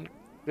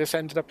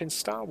ended up in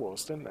Star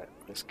Wars, didn't it,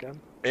 this gun?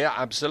 Yeah,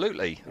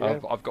 absolutely. Yeah.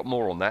 I've got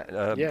more on that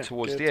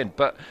towards the end.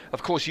 But,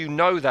 of course,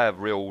 they're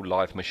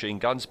real-life machine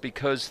guns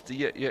because,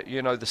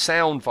 the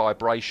sound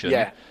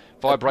vibration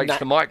vibrates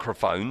the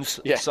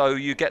microphones, so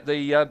you get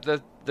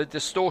the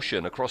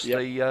distortion across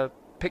the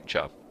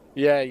picture.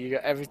 Yeah, you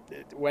got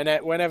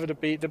whenever the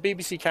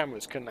BBC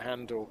cameras couldn't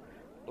handle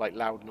like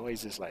loud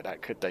noises like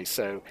that, could they?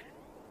 So,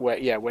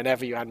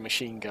 whenever you had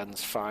machine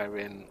guns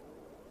firing,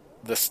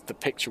 the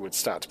picture would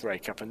start to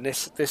break up, and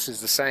this is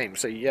the same.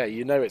 So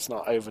it's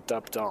not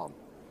overdubbed on.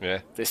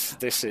 Yeah,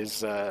 this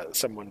is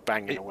someone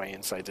banging away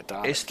inside the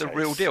Dalek. It's the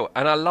real deal,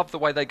 and I love the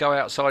way they go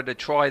outside to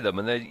try them,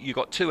 and you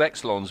got two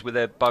Exillions with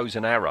their bows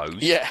and arrows.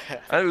 Yeah,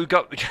 and who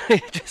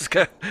just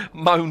go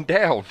mown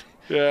down.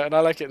 Yeah, and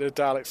I like it. The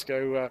Daleks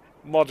go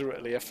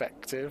moderately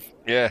effective.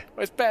 Yeah,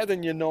 well, it's better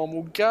than your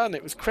normal gun.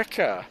 It was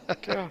quicker.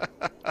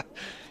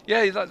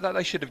 Yeah,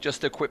 they should have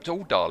just equipped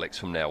all Daleks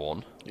from now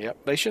on. Yep,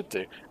 they should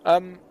do.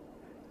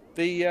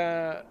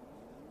 The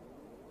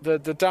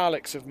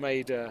Daleks have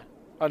made a.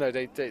 Oh no,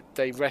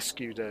 they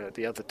rescue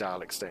the other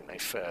Daleks, don't they,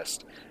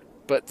 first?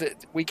 But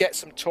we get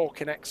some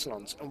talking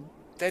Exillions, and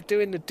they're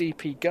doing the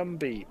DP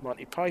Gumby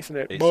Monty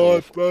Python.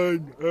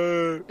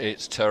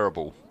 It's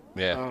terrible.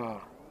 Yeah,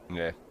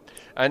 yeah.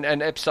 And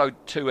episode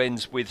 2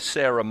 ends with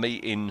Sarah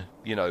meeting,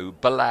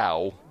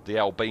 Bilal, the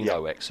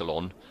albino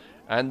Exillion,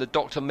 and the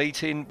Doctor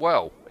meeting.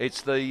 Well,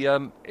 it's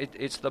the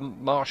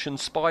Martian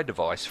spy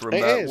device from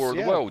War of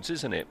the Worlds,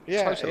 isn't it?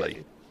 Yeah,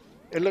 totally.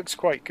 It looks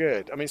quite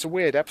good. I mean, it's a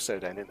weird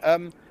episode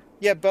ending.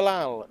 Yeah,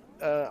 Bilal.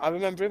 I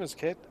remember him as a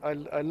kid.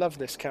 I love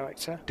this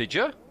character. Did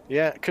you?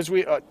 Yeah, because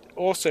we had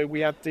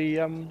the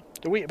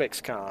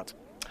Weetabix card.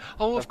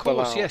 Oh, of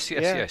course. Bilal.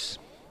 Yes.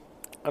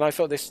 And I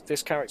thought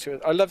this character.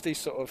 I love these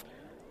sort of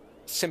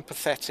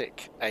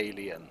sympathetic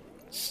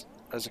aliens.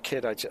 As a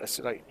kid, I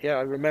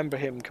remember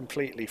him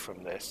completely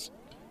from this.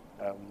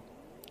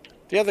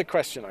 The other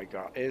question I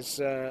got is,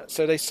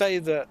 so they say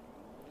that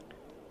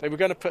they were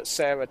going to put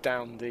Sarah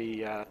down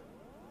the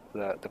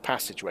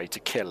passageway to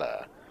kill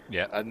her.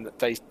 Yeah. And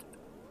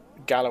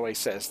Galloway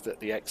says that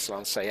the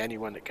Exillions say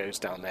anyone that goes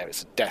down there,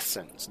 it's a death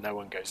sentence. No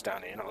one goes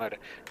down there. You're not allowed to.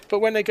 But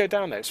when they go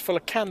down there, it's full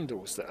of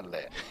candles that are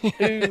lit.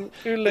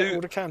 Who lit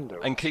all the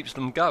candles? And keeps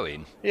them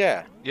going.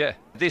 Yeah. Yeah.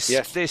 This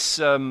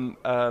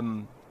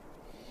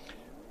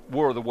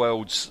War of the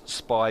Worlds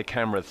spy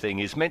camera thing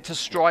is meant to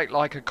strike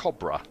like a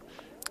cobra.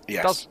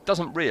 Yes.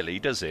 Doesn't really,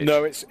 does it?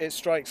 No, it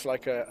strikes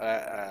like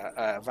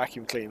a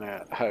vacuum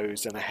cleaner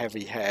hose and a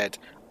heavy head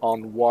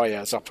on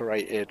wires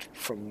operated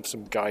from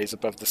some guys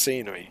above the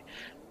scenery.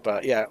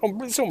 But yeah,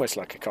 it's almost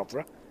like a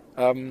cobra.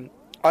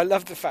 I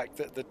love the fact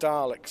that the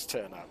Daleks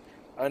turn up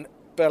and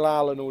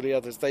Bilal and all the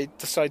others, they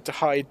decide to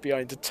hide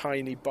behind a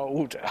tiny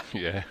boulder.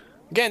 Yeah.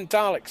 Again,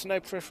 Daleks, no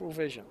peripheral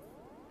vision.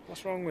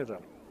 What's wrong with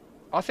them?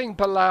 I think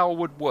Bilal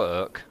would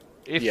work.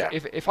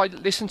 If I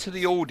listen to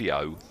the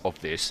audio of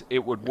this,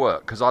 it would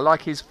work because I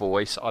like his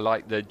voice. I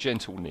like the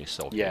gentleness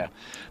of him.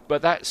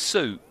 But that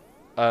suit,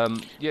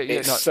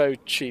 it's so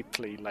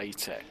cheaply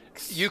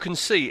latex. You can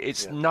see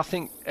it's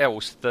nothing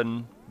else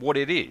than what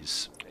it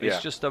is.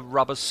 It's just a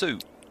rubber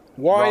suit.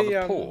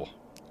 Rather poor.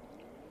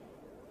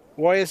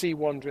 Why is he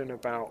wandering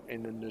about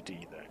in a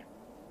nudie though?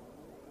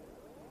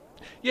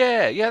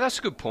 Yeah, that's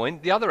a good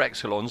point. The other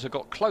Exillions have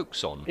got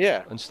cloaks on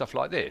and stuff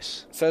like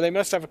this. So they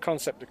must have a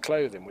concept of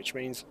clothing, which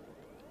means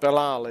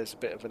Bilal is a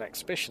bit of an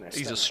exhibitionist.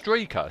 He's a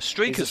streaker.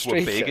 Streakers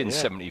were big in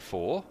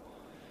 74.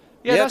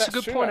 Yeah, that's a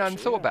good point. I hadn't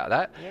thought about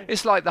that. Yeah.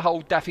 It's like the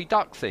whole Daffy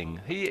Duck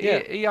thing.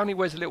 He only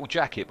wears a little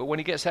jacket, but when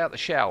he gets out the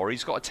shower,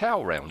 he's got a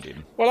towel round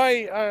him. Well,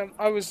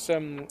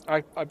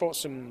 I bought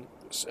some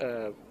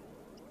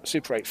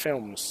Super 8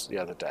 films the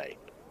other day,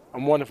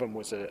 and one of them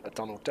was a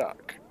Donald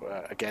Duck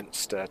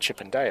against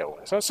Chip and Dale.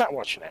 So I sat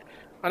watching it,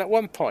 and at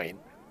one point,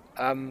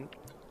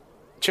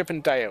 Chip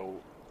and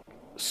Dale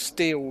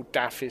steal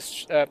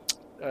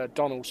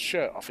Donald's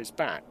shirt off his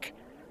back,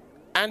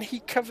 and he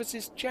covers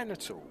his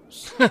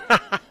genitals.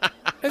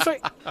 It's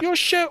like, your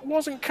shirt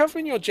wasn't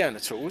covering your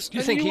genitals. Do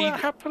you think were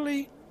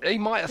happily? He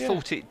might have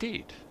thought it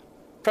did.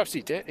 Perhaps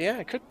he did. Yeah,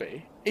 it could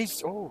be.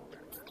 Do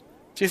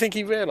you think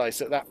he realised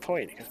at that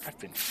point? He goes, I've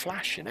been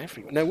flashing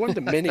everywhere. No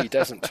wonder Minnie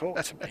doesn't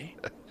talk to me.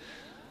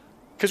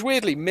 Because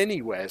weirdly,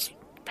 Minnie wears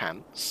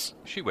pants.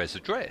 She wears a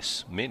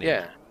dress, Minnie.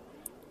 Yeah.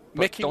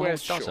 But Mickey Donald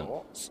wears doesn't.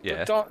 shorts.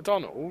 Yeah. But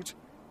Donald,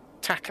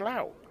 tackle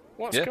out.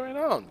 What's going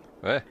on?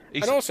 Yeah.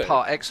 He's and also,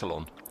 part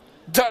Exillion.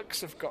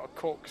 Ducks have got a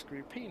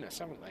corkscrew penis,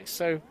 haven't they?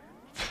 So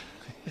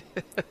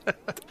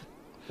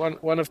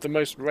one of the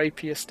most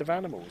rapiest of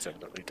animals,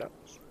 evidently,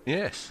 ducks.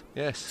 Yes.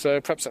 So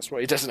perhaps that's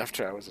why he doesn't have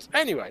trousers.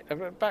 Anyway,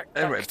 back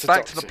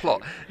to the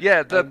plot.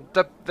 Yeah,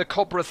 the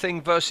cobra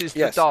thing versus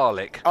the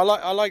Dalek.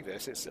 I like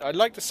this. I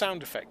like the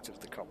sound effect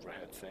of the cobra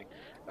head thing.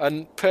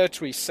 And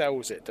Pertwee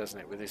sells it, doesn't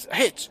it, with his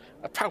hit,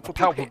 a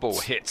palpable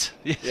hit.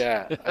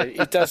 Yeah,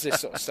 he does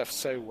this sort of stuff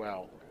so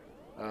well.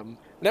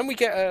 Then we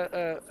get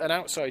an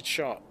outside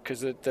shot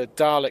because the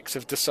Daleks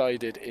have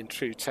decided, in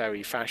true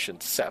Terry fashion,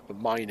 to set up a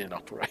mining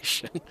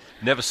operation.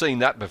 Never seen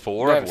that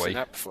before, have we? Never seen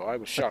that before. I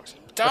was shocked.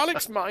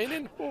 Daleks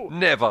mining? Ooh.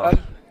 Never.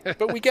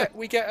 But we get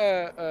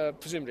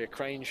presumably a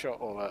crane shot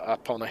or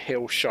up on a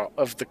hill shot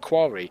of the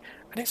quarry,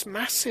 and it's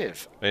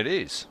massive. It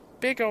is.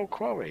 Big old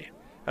quarry.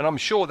 And I'm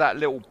sure that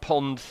little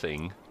pond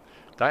thing,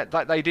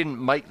 that they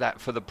didn't make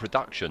that for the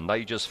production.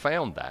 They just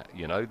found that,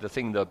 the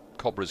thing the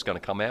cobra's going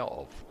to come out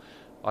of.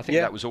 I think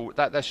that was all.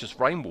 That's just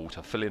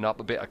rainwater filling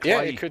up a bit of clay.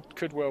 Yeah, it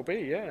could well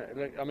be. Yeah,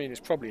 I mean, it's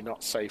probably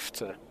not safe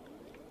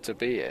to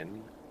be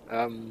in.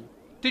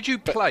 Did you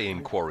play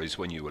in quarries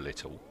when you were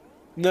little?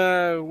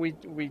 No, we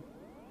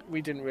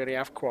didn't really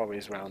have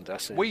quarries around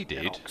us.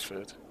 In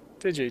Oxford.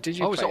 Did you? Did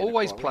you? I was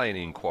always playing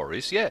in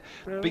quarries. Yeah,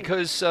 really?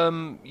 Because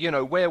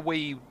where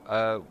we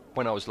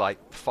when I was like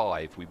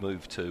 5, we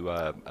moved to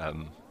a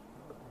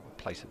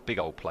big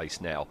old place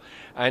now,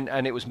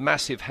 and it was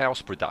massive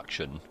house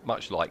production,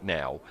 much like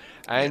now,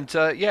 and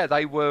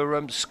they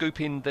were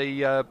scooping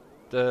the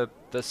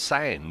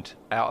sand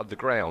out of the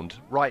ground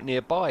right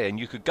nearby, and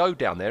you could go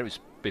down there. It was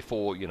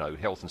before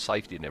health and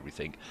safety and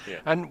everything,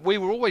 and we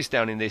were always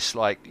down in this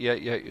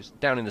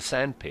down in the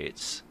sand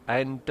pits,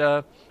 and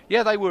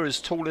they were as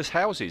tall as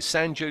houses,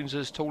 sand dunes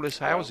as tall as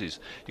houses.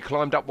 You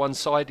climbed up one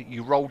side,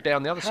 you rolled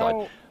down the other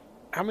side.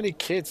 How many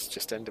kids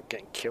just end up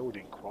getting killed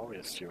in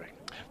quarries, do you reckon?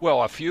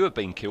 Well, a few have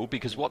been killed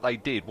because what they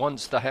did,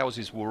 once the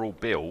houses were all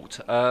built,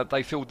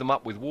 they filled them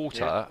up with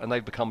water and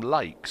they've become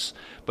lakes.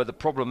 But the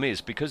problem is,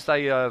 because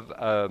they have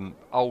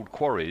old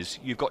quarries,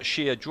 you've got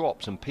sheer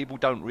drops and people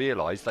don't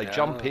realise. They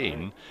jump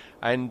in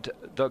and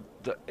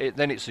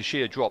then it's a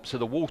sheer drop, so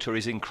the water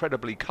is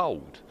incredibly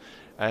cold.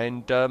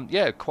 And,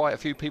 quite a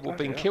few people have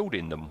been killed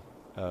in them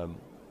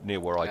near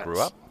where I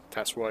grew up.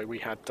 That's why we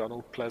had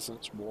Donald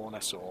Pleasance warn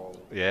us all.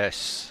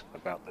 Yes.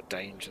 About the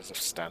dangers of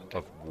standing.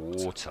 Of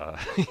water.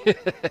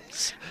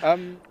 Yes.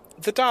 The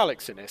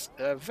Daleks in this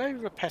are very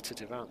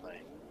repetitive, aren't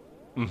they?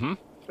 Mm-hmm.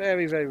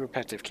 Very, very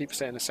repetitive. Keep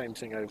saying the same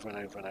thing over and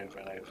over and over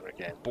and over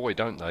again. Boy,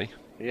 don't they?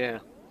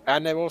 Yeah.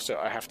 And they're also,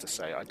 I have to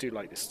say, I do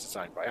like this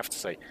design, but I have to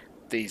say,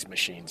 these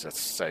machines are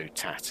so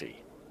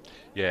tatty.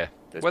 Yeah.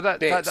 Well,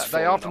 they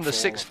are from the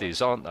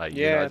 60s, aren't they?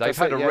 Yeah. They've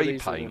had a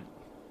repaint.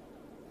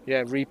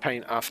 Yeah,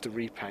 repaint after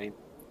repaint.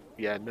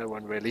 Yeah, no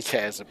one really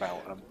cares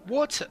about them.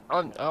 What?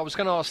 I was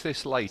going to ask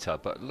this later,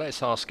 but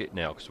let's ask it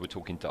now because we're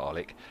talking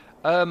Dalek.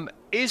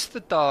 Is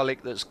the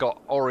Dalek that's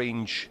got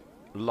orange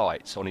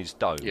lights on his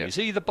dome, is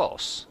he the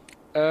boss?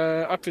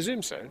 I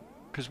presume so.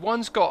 Because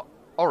one's got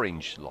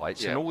orange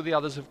lights and all the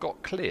others have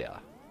got clear.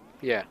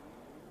 Yeah.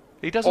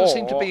 He doesn't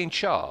seem to be in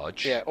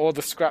charge. Yeah, or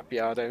the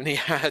scrapyard only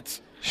had,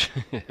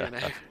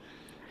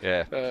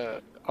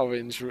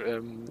 orange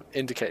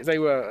indicators. They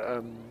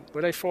were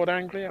they Ford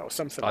Anglia or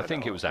something like that? I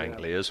think it was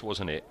Anglia's,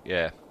 wasn't it?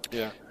 Yeah.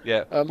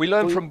 Yeah. We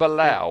learned from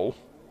Bilal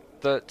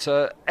that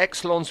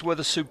Exillions were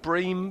the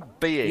supreme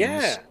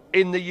beings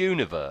in the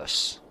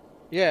universe.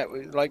 Yeah,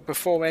 like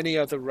before any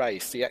other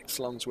race, the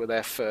Exillions were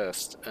there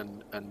first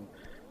and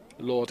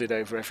lorded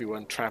over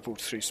everyone,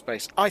 travelled through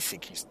space. I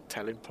think he's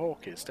telling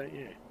porkies, don't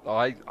you?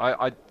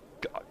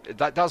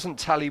 That doesn't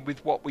tally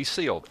with what we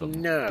see of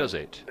them, does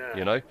it? No.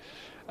 You know,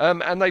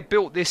 and they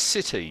built this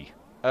city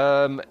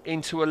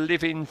into a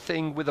living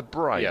thing with a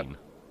brain.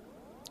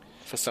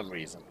 For some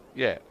reason.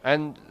 Yeah,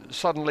 and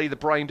suddenly the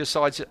brain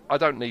decides I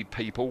don't need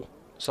people,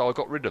 so I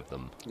got rid of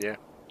them. Yeah,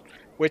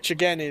 which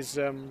again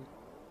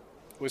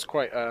was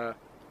quite a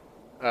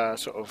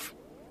sort of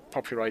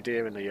popular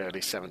idea in the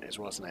early 70s,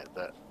 wasn't it?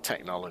 That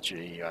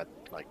technology, I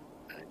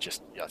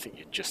think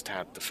you just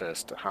had the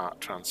first heart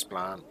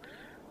transplant,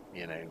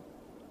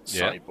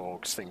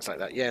 cyborgs, things like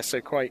that. Yeah, so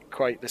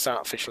quite this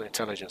artificial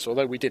intelligence.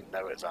 Although we didn't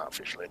know it was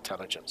artificial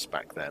intelligence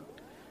back then.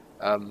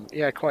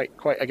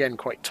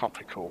 Quite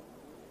topical.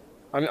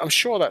 I'm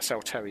sure that's how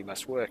Terry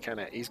must work, isn't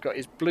it? He's got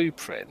his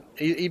blueprint.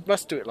 He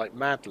must do it like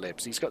Mad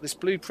Libs. He's got this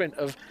blueprint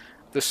of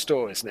the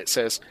stories, and it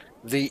says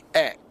the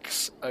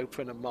X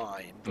open a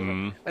mind,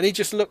 and he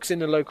just looks in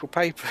the local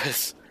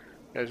papers.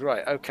 Goes,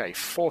 right, okay,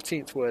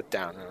 14th word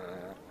down.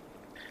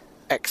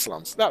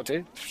 Exillions, that'll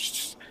do.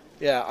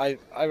 Yeah,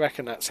 I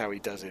reckon that's how he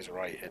does his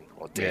writing,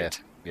 or did.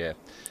 Yeah.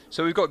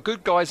 So we've got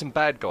good guys and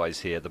bad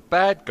guys here. The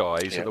bad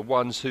guys are the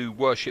ones who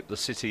worship the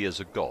city as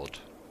a god.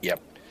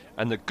 Yep.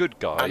 And the good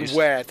guys, and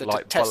wear the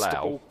like detestable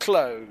Bilal,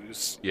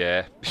 clothes.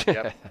 Yeah.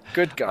 Yep.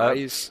 Good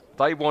guys.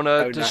 They want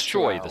to Au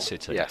destroy naturel. the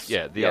city. Yes.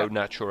 Yeah, the au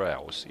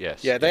naturals.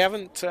 Yes. Yeah, they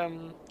haven't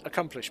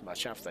accomplished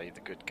much, have they, the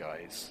good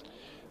guys?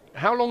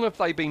 How long have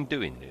they been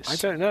doing this? I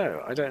don't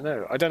know. I don't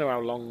know how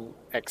long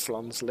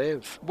Exillions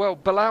live. Well,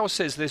 Bilal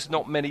says there's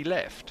not many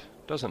left,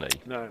 doesn't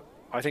he? No.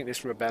 I think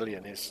this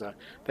rebellion is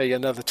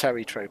another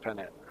Terry trope, isn't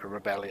it? A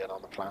rebellion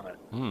on the planet.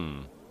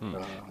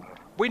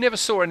 We never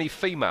saw any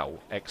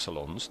female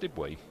Exillions, did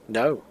we?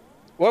 No.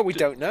 Well, we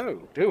don't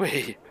know, do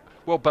we?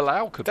 Well,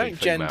 Bilal could be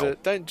female.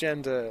 Don't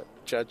gender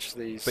judge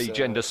these. Be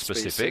gender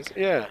specific.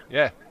 Species.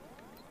 Yeah.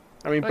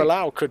 I mean,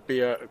 Bilal could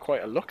be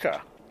quite a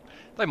looker.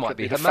 They might Could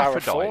be be the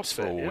hermaphrodites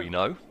for Farrah all Fawcett, we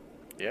know.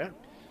 Yeah.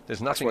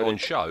 There's nothing on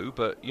show,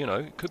 but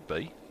it could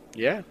be.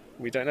 Yeah,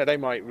 we don't know. They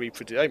might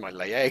reproduce. They might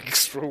lay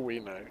eggs for all we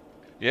know.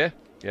 Yeah.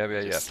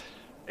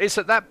 It's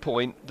at that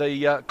point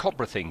the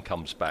cobra thing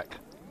comes back,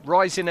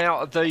 rising out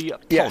of the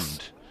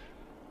pond.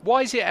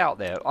 Why is it out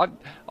there?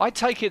 I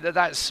take it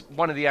that's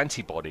one of the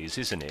antibodies,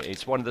 isn't it?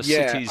 It's one of the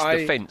city's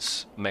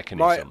defence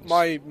mechanisms.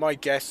 My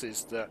guess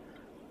is that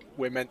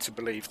we're meant to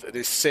believe that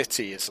this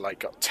city is like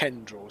got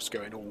tendrils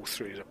going all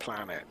through the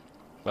planet.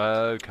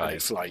 Okay. And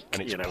it's like,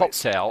 and it's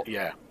popped out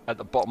Yeah. at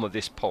the bottom of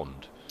this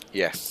pond.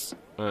 Yes.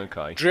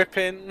 Okay.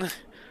 Dripping.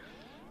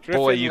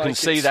 Boy, you like can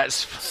see it's that's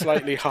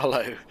slightly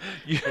hollow.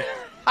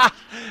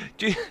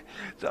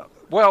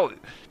 Well,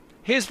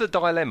 here's the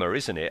dilemma,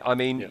 isn't it? I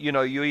mean,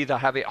 you either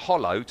have it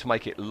hollow to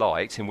make it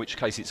light, in which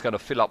case it's going to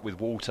fill up with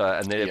water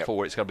and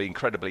therefore it's going to be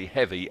incredibly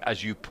heavy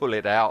as you pull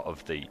it out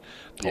of the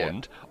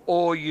pond,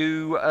 or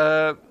you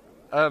have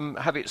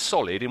it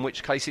solid, in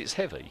which case it's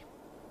heavy.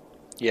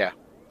 Yeah.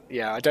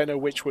 I don't know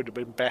which would have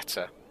been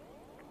better,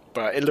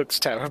 but it looks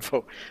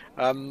terrible.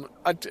 And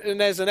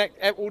there's all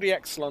the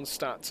Exillions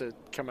start to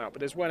come out, but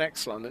there's one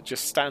Exillion that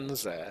just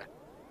stands there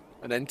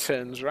and then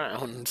turns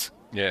round.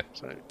 Yeah.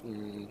 So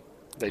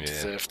they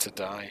deserve to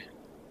die.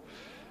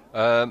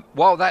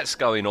 While that's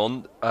going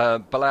on,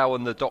 Bilal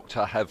and the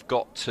Doctor have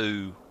got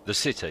to the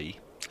city.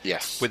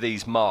 Yes. With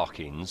these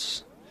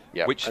markings,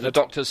 which and the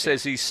Doctor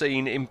says he's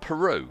seen in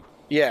Peru.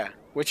 Yeah,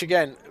 which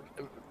again,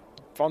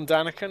 Von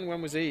Daniken,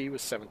 when was he? He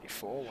was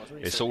 74, wasn't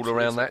he? It's all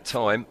around that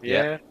time.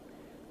 Yeah.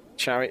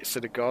 Chariots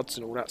of the Gods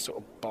and all that sort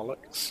of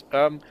bollocks.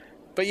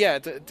 But yeah,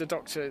 the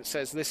Doctor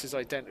says this is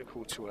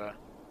identical to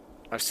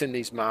I've seen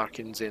these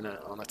markings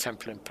on a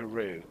temple in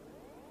Peru.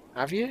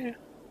 Have you?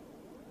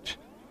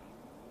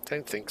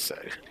 Don't think so.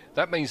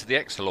 That means the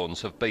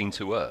Exillions have been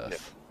to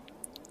Earth.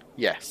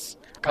 Yes.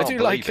 Can't I do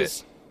believe like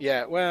it.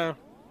 Yeah, well,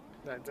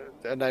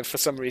 and then for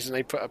some reason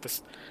they put up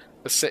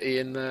a city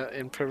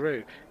in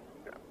Peru.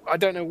 I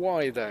don't know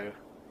why though,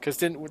 because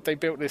didn't they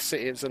built this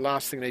city? It was the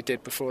last thing they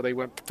did before they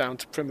went down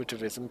to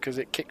primitivism because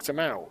it kicked them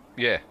out.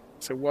 Yeah.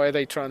 So why are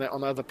they trying it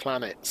on other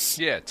planets?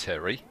 Yeah,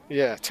 Terry.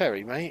 Yeah,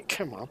 Terry, mate,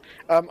 come on.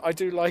 I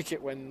do like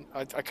it when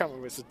I can't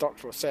remember if it's the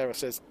Doctor or Sarah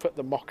says, "Put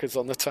the mockers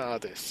on the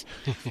TARDIS."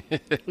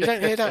 You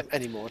don't hear that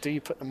anymore, do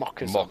you? Put the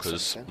mockers.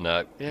 Mockers. On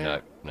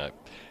No.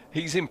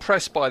 He's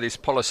impressed by this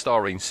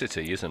polystyrene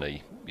city, isn't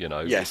he? You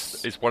know,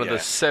 Yes. it's one of the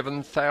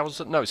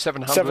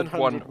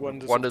 700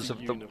 wonders of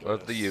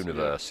the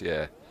universe.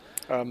 Yeah.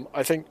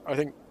 I think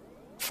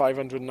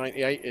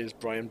 598 is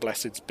Brian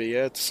Blessed's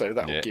beard, so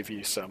that will give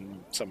you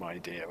some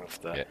idea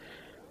of the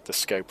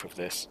scope of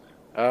this.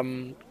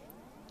 And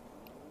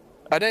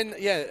then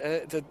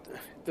the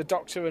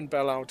Doctor and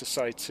Belial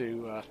decide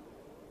to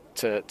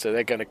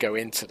they're going to go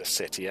into the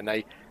city,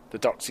 and the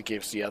Doctor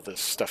gives the others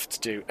stuff to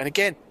do. And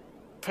again,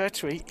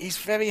 Pertwee, he's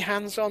very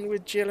hands-on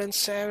with Jill and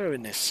Sarah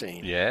in this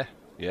scene. Yeah.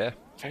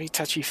 Very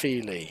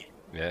touchy-feely.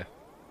 Yeah.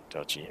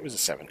 Dodgy. It was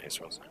the 70s,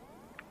 wasn't it?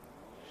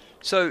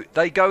 So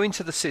they go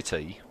into the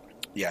city.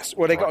 Yes.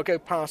 Well, they got to go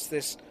past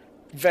this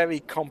very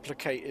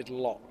complicated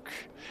lock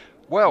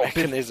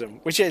mechanism,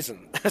 which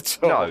isn't at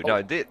all.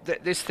 No.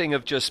 This thing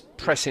of just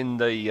pressing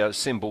the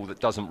symbol that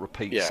doesn't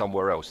repeat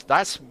somewhere else.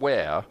 That's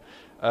where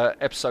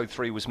episode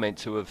 3 was meant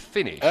to have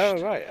finished. Oh,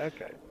 right.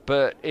 Okay.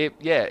 But did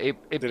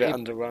it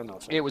underrun or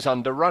something? It was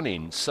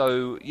underrunning.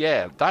 So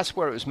that's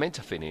where it was meant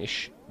to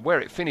finish. Where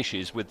it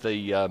finishes with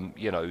the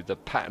the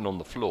pattern on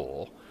the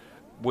floor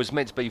was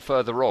meant to be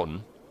further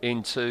on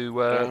into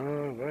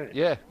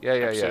right.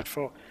 Episode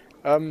 4.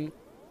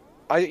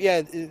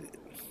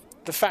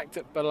 The fact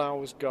that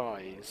Bilal's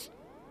guys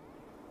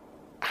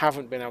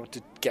haven't been able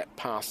to get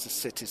past the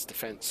city's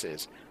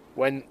defences,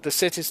 when the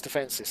city's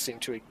defences seem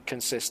to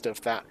consist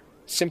of that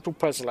simple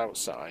puzzle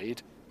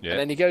outside. Yeah.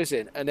 And then he goes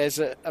in, and there's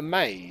a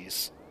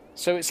maze.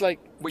 So it's like...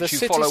 Which you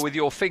follow with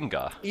your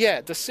finger.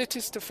 Yeah, the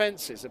city's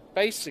defences are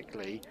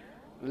basically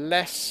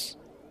less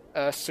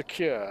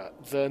secure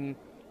than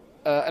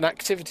an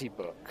activity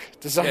book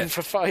designed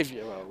for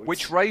 5-year-olds.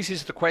 Which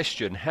raises the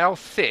question, how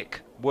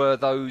thick were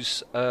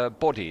those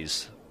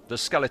bodies, the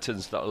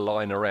skeletons that are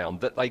lying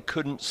around, that they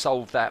couldn't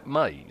solve that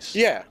maze?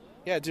 Yeah,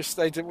 just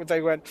they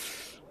went,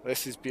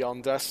 this is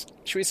beyond us.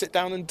 Should we sit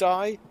down and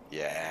die?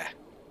 Yeah.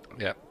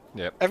 Yeah.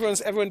 Yeah.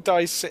 Everyone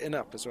dies sitting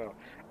up as well.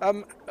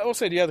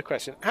 Also, the other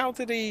question: how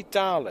did the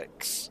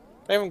Daleks?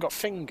 They haven't got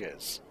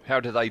fingers.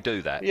 How do they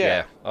do that?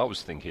 Yeah, I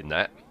was thinking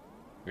that.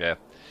 Yeah,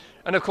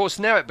 and of course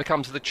now it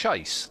becomes the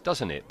chase,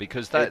 doesn't it?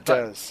 Because that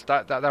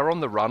they're on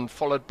the run,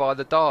 followed by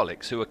the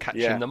Daleks who are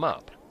catching them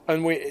up.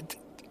 And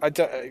I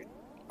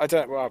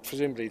don't. Well,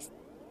 presumably,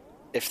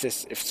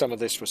 if some of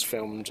this was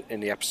filmed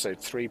in the episode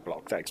 3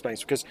 block, that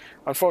explains. Because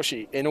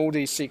unfortunately, in all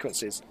these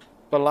sequences,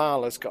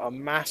 Bilal has got a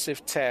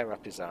massive tear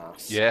up his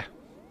arse. Yeah.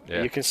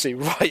 You can see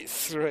right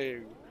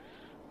through.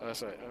 I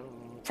was like,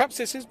 perhaps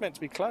this is meant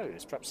to be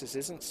closed. Perhaps this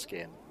isn't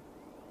skin.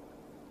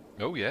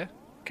 Oh, yeah.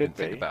 Could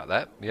be. Think about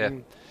that, yeah.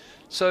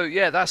 So,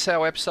 that's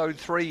how episode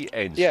 3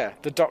 ends. Yeah,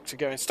 the Doctor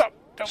going, stop,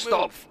 don't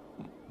move.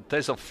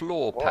 There's a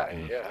floor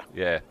pattern.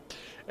 Yeah.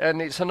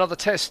 And it's another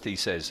test, he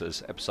says,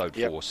 as episode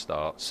 4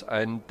 starts.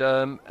 And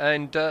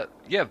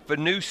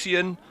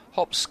Venusian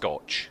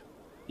hopscotch.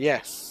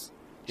 Yes.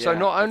 So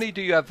not only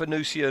do you have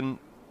Venusian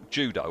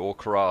judo or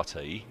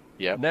karate,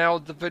 now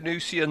the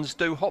Venusians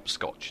do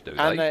hopscotch, do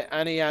they?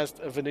 And he has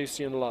a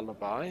Venusian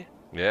lullaby.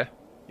 Yeah.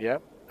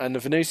 Yep. And the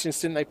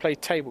Venusians, didn't they play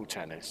table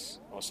tennis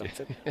or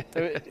something?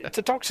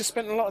 The Doctor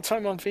spent a lot of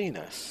time on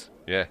Venus.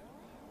 Yeah.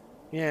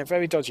 Yeah,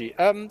 very dodgy.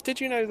 Did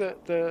you know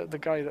that the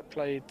guy that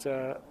played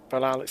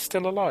Bilal is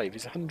still alive?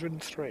 He's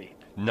 103.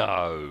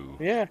 No.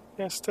 Yeah,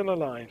 still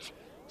alive.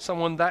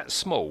 Someone that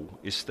small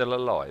is still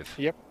alive?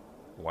 Yep.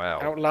 Wow.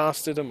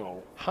 Outlasted them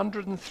all.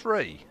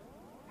 103?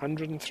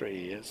 103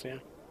 years, yeah.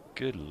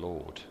 Good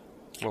Lord.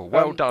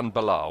 Well done,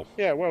 Bilal.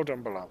 Yeah, well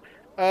done, Bilal.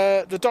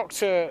 The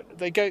Doctor,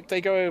 they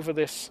go over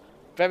this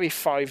very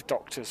 5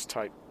 Doctors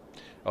type.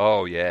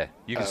 Oh, yeah.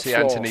 You can see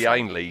Anthony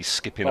Ainley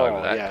skipping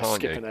over that,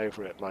 can't you? Skipping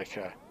over it like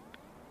an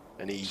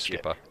idiot.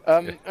 Skipper.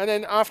 And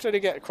then after they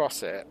get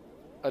across it,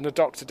 and the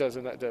Doctor does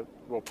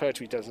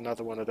Pertwee does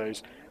another one of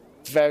those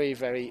very,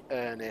 very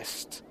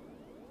earnest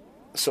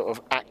sort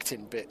of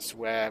acting bits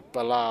where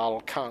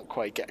Bilal can't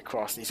quite get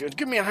across, and he says,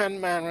 "Give me a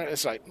hand, man."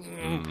 It's like,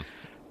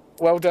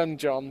 well done,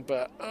 John,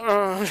 but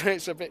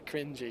it's a bit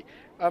cringy.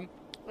 And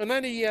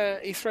then he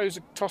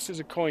tosses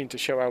a coin to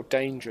show how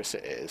dangerous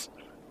it is,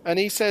 and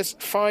he says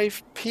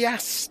 5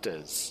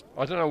 piastres.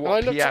 I don't know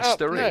what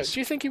piastre is. No, do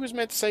you think he was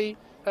meant to say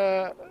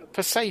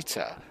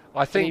peseta?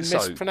 I think so.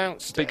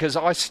 Mispronounced because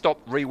I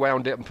stopped,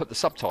 rewound it, and put the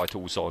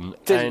subtitles on.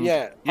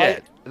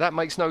 That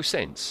makes no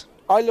sense.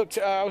 I looked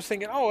at I was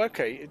thinking, oh,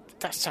 okay,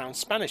 that sounds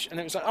Spanish. And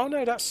it was like, oh,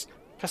 no, that's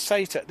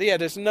peseta. Yeah,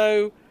 there's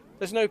no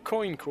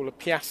coin called a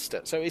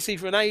piastre. So it's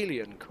either an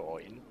alien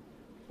coin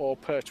or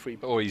Pertwee.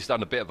 Or he's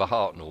done a bit of a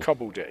Hartnell.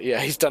 Cobbled it. Yeah,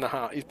 he's done a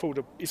heart. He's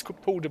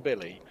pulled a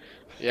Billy.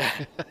 Yeah.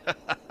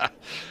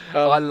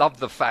 I love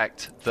the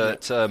fact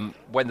that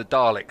when the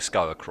Daleks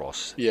go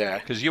across. Yeah.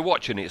 Because you're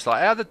watching it, it's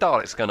like, how are the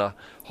Daleks going to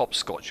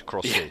hopscotch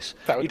across this?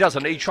 He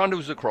doesn't. He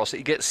trundles across it.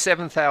 He gets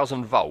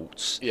 7,000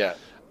 volts. Yeah.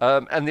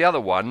 And the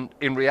other one,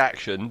 in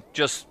reaction,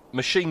 just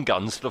machine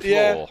guns the floor.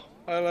 Yeah,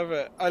 I love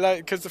it. I like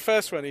because the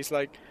first one, he's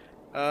like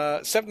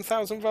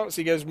 7,000 volts.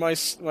 He goes, my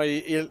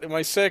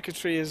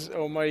circuitry is,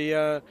 or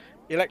my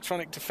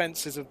electronic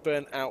defences have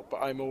burnt out, but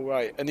I'm all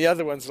right. And the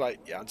other one's like,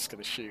 yeah, I'm just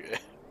going to shoot it.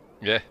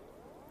 Yeah.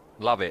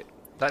 Love it.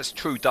 That's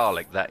true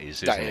Dalek, that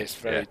is, isn't it? That is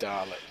very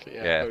Dalek.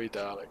 Yeah, very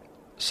Dalek.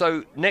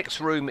 So, next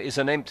room is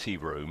an empty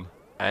room,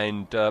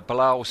 and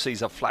Bilal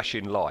sees a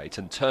flashing light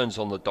and turns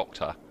on the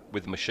Doctor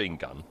with a machine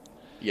gun.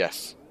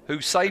 Yes.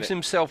 Who saves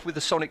himself with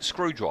a sonic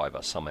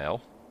screwdriver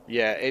somehow.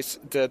 Yeah, it's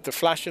the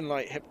flashing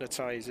light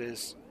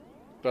hypnotises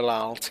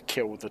Bilal to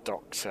kill the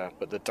Doctor,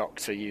 but the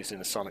Doctor, using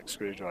a sonic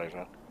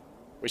screwdriver,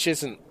 which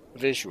isn't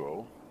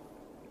visual,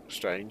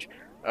 strange,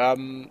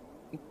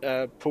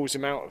 pulls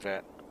him out of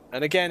it.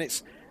 And again,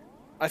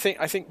 I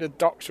think the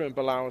Doctor and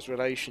Bilal's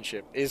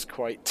relationship is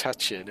quite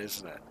touching,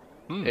 isn't it?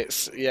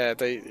 It's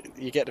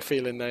you get the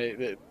feeling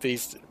that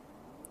these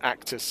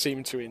actors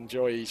seem to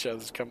enjoy each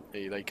other's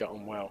company. They get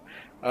on well.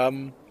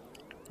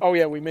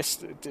 We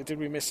missed. Did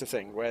we miss the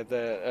thing where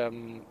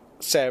the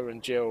Sarah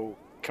and Jill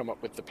come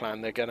up with the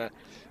plan? They're going to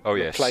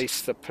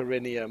replace the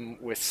perineum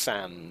with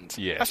sand.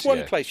 Yes, that's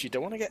one place you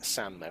don't want to get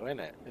sand, though, isn't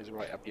it? Is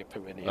right up your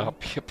perineum.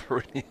 Up your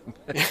perineum.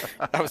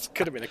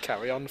 Could have been a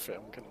carry-on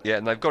film, couldn't it? Yeah,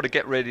 and they've got to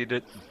get ready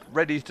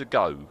to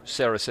go.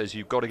 Sarah says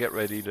you've got to get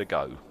ready to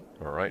go.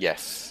 All right.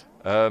 Yes.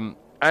 The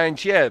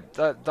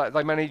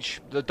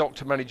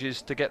Doctor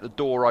manages to get the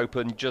door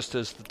open just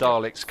as the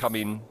Daleks come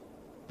in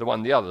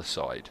the other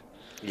side.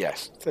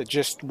 Yes, they're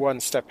just one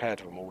step ahead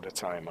of them all the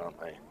time, aren't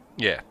they?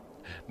 Yeah.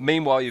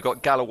 Meanwhile, you've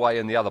got Galloway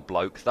and the other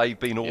bloke. They've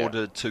been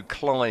ordered to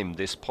climb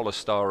this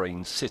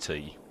polystyrene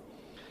city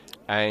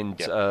and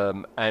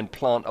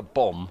plant a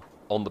bomb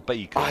on the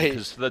beacon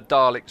because the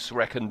Daleks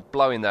reckon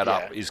blowing that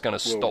up is going to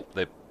stop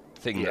the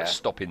thing that's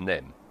stopping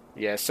them.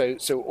 Yeah, so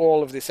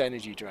all of this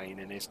energy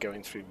draining is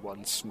going through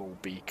one small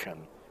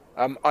beacon.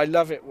 I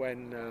love it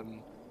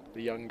when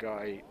the young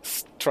guy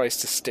tries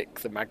to stick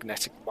the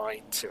magnetic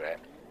mine to it,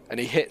 and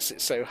he hits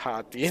it so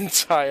hard the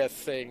entire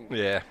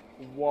thing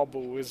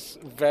wobbles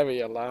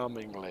very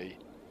alarmingly.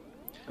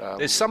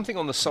 There's something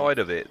on the side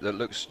of it that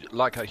looks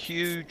like a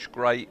huge,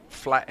 great,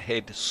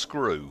 flathead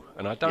screw,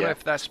 and I don't know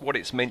if that's what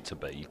it's meant to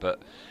be,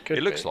 but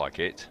it looks like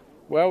it.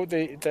 Well,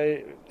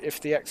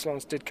 if the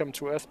Exillions did come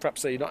to Earth,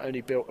 perhaps they not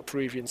only built a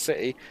Peruvian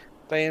city,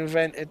 they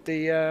invented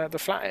the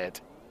flathead.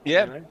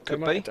 Yeah,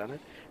 could be. Have done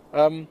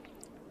it.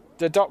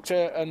 The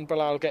Doctor and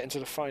Bilal get into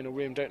the final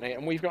room, don't they?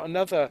 And we've got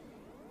another.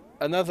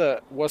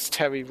 Was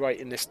Terry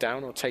writing this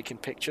down or taking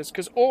pictures?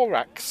 Because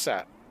Aurak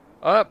sat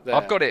there.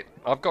 I've got it.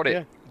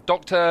 Yeah.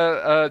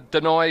 Doctor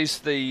denies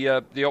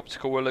the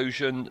optical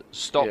illusion,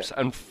 stops,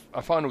 and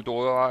a final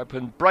door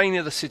open. Brain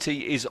of the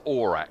city is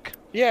Aurak.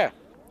 Yeah.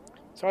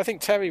 So I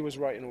think Terry was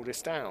writing all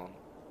this down.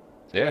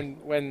 Yeah.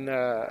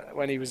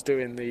 When he was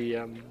doing the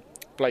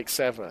Blake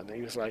 7,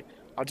 he was like,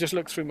 I'll just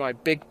look through my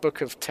big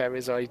book of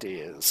Terry's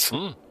ideas.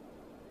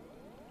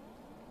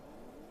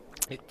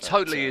 It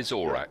totally is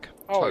Aurak.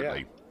 Oh, totally.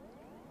 Yeah.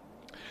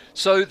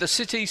 So the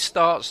city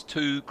starts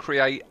to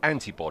create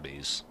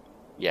antibodies.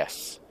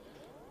 Yes.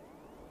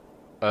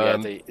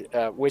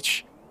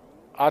 Which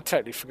I'd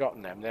totally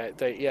forgotten them.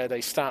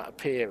 They start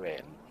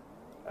appearing,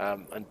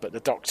 but the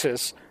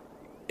Doctor's,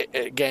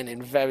 again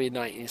in very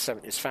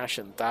 1970s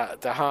fashion,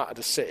 that the heart of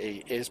the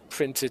city is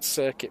printed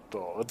circuit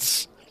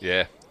boards.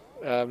 Yeah.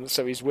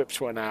 So he's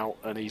whipped one out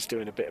and he's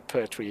doing a bit of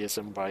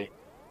Pertweeism by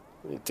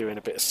doing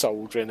a bit of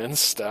soldering and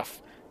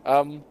stuff.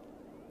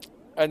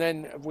 And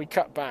then we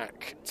cut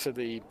back to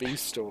the B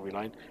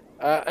storyline.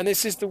 And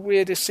this is the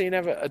weirdest scene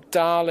ever. A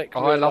Dalek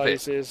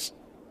realises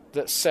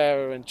that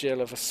Sarah and Jill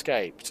have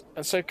escaped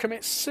and so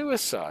commits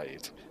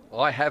suicide.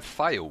 I have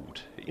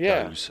failed, he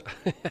goes.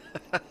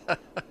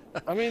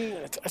 I mean,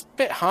 it's a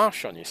bit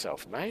harsh on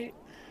yourself, mate.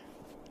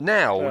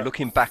 Now,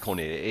 looking back on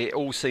it, it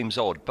all seems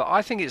odd, but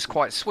I think it's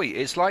quite sweet.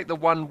 It's like the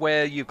one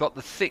where you've got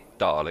the thick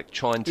Dalek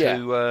trying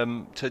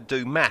to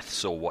do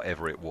maths or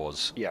whatever it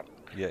was. Yeah.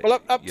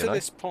 Well, up to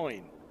this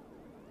point,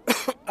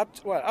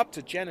 up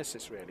to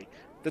Genesis, really,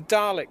 the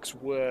Daleks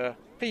were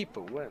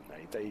people, weren't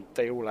they?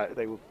 They were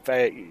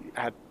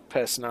had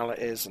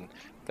personalities and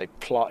they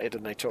plotted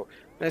and they talked.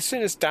 And as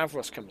soon as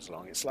Davros comes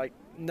along, it's like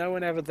no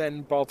one ever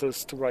then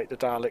bothers to write the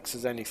Daleks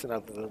as anything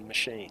other than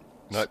machines.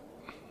 No.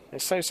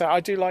 It's so sad. I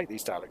do like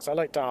these Daleks. I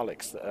like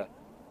Daleks that are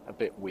a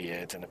bit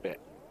weird and a bit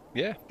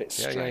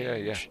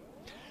strange. Yeah.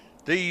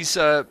 These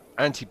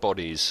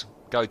antibodies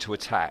go to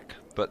attack,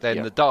 but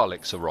then the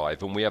Daleks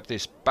arrive and we have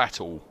this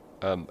battle,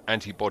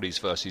 antibodies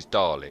versus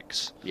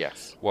Daleks.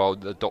 Yes. While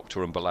the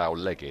Doctor and Bilal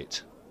leg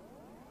it.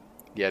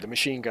 Yeah, the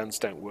machine guns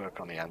don't work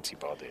on the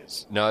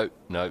antibodies. No.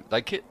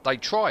 They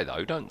try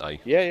though, don't they?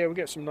 Yeah, we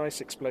get some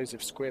nice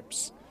explosive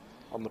squibs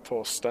on the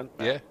poor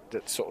stuntmen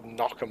that sort of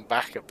knock them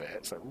back a bit.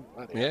 It's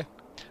like, yeah.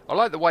 I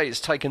like the way it's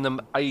taken them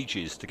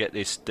ages to get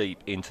this deep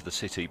into the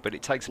city, but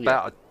it takes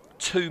about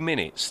 2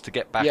 minutes to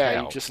get back out.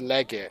 Yeah, you just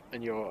leg it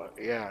and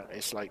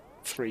it's like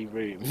 3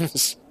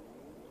 rooms.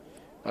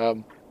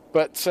 The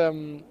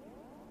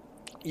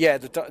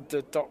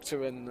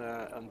Doctor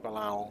and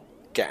Bilal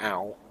get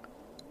out.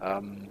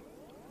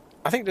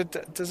 I think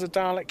does a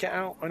Dalek get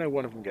out? I know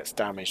one of them gets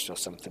damaged or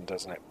something,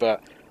 doesn't it?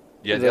 But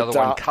the other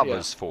one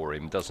covers for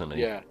him, doesn't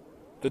he? Yeah.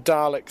 The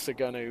Daleks are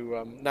going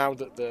to now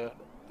that the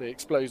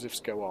explosives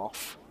go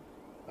off,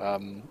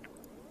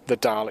 the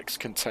Daleks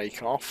can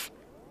take off,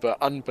 but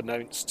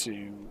unbeknownst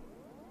to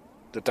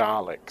the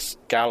Daleks,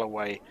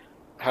 Galloway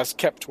has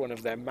kept one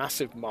of their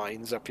massive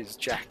mines up his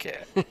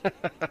jacket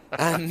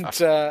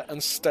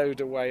and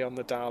stowed away on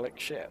the Dalek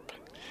ship.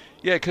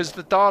 Yeah, because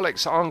the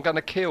Daleks aren't going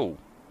to kill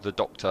the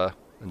Doctor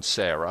and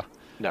Sarah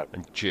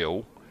and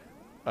Jill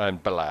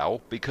and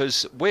Bilal,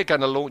 because we're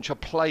going to launch a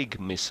plague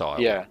missile.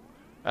 Yeah.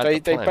 They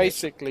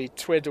basically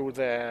twiddle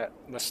their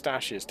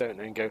moustaches, don't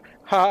they, and go,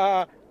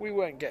 ha, we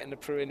weren't getting the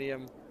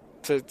Perinium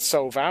to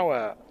solve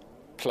our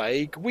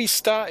plague. We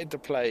started the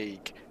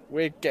plague.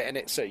 We're getting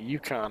it so you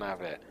can't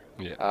have it.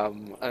 Yeah.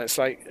 And it's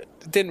like,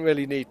 didn't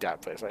really need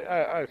that, but it's like,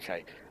 oh,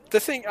 okay.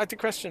 The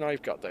question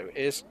I've got, though,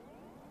 is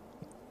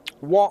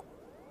what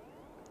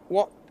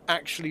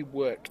actually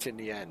worked in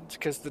the end?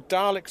 Because the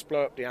Daleks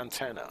blow up the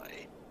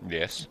antennae.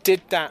 Yes.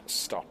 Did that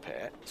stop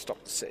the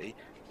city?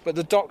 But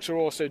the Doctor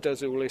also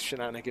does all his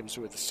shenanigans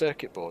with the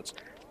circuit boards.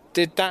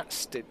 Did that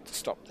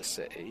stop the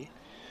city?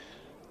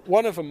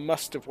 One of them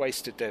must have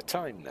wasted their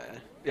time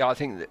there. Yeah, I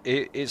think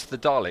it's the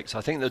Daleks.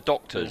 I think the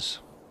Doctor's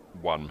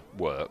one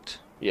worked.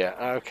 Yeah,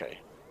 okay.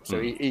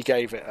 So he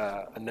gave it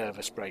a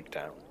nervous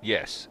breakdown.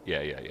 Yes,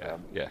 yeah.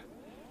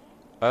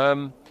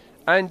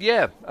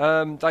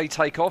 They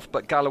take off,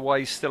 but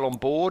Galloway's still on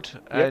board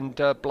and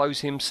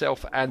blows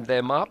himself and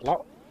them up.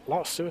 Lot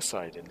of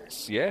suicide in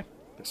this. Yeah.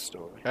 This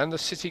story. And the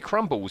city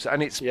crumbles,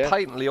 and it's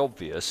patently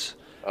obvious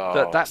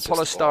that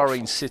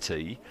polystyrene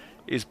city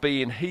is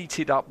being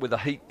heated up with a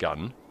heat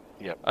gun,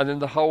 and then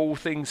the whole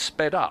thing's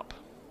sped up.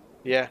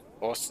 Yeah,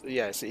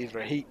 it's either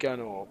a heat gun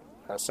or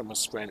someone's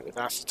spraying it with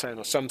acetone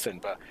or something.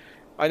 But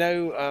I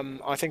know,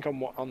 I think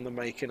on the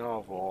making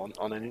of, or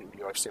on an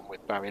interview I've seen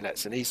with Barry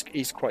Letts, and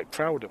he's quite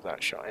proud of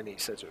that shot, and he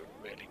says it's a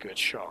really good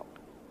shot.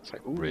 It's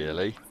like, ooh,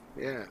 really?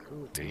 Yeah.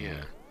 Oh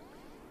dear.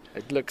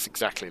 It looks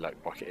exactly like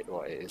what it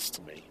is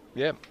to me.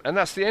 Yeah, and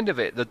that's the end of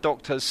it. The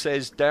Doctor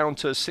says down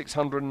to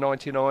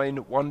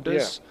 699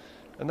 wonders,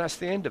 and that's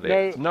the end of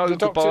it. No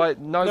goodbye,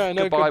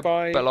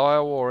 goodbye,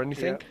 Belial or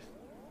anything. Yeah.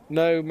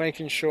 No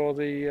making sure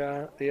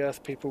the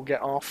Earth people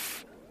get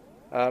off,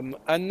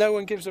 and no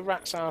one gives a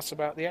rat's ass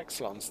about the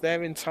Exillions.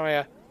 Their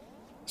entire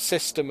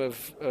system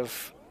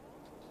of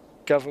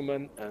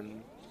government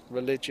and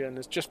religion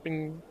has just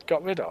been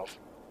got rid of.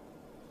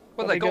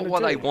 Well, they got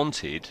what they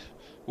wanted.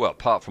 Well,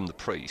 apart from the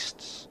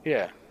priests.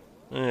 Yeah.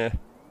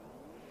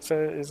 So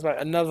it's like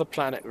another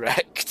planet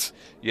wrecked.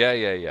 Yeah.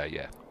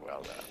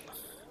 Well done.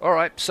 All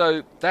right,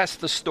 so that's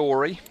the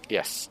story.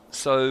 Yes.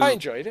 So I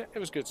enjoyed it. It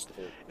was good stuff.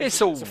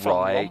 It's all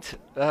right.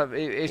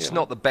 It's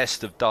not the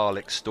best of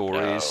Dalek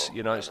stories.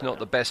 No, it's not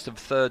the best of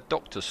Third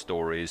Doctor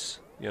stories.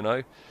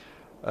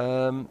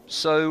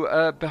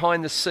 So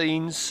behind the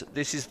scenes,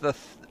 this is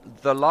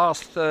the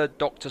last Third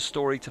Doctor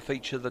story to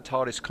feature the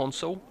TARDIS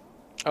console.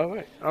 Oh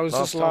right,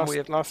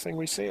 last thing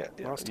we see it.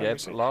 Last time.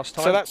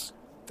 So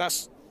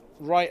that's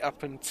right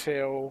up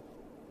until.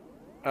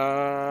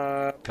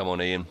 Come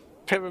on, Ian.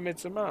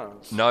 Pyramids of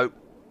Mars. No.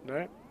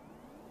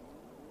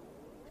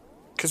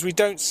 Because we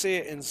don't see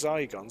it in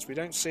Zygons. We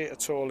don't see it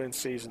at all in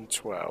season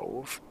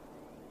 12.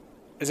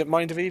 Is it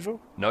Mind of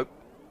Evil? Nope.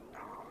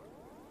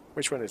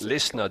 Which one is it?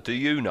 Listener, do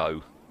you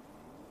know?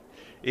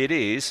 It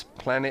is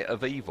Planet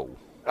of Evil.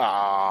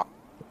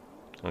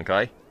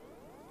 Okay.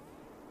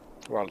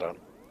 Well done.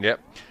 Yep.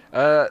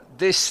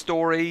 This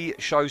story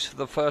shows for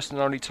the first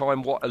and only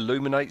time what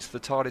illuminates the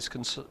TARDIS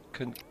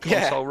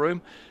console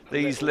room.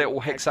 These little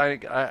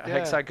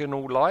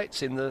hexagonal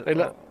lights in the... They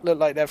look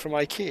like they're from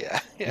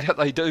IKEA. Yeah,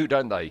 they do,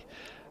 don't they?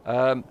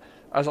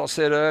 As I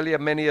said earlier,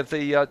 many of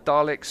the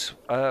Daleks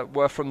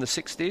were from the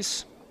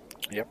 60s.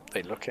 Yep,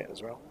 they look it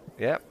as well.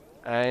 Yep.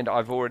 And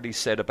I've already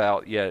said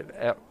about,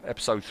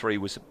 episode 3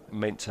 was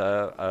meant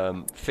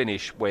to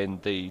finish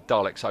when the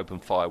Daleks open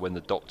fire, when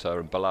the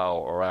Doctor and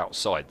Bilal are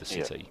outside the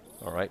city.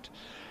 Yep. All right.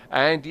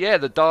 And, the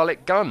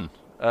Dalek gun,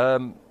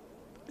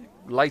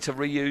 later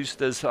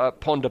reused as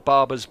Ponda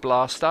Barber's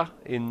blaster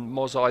in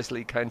Mos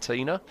Eisley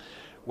Cantina,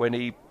 when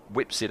he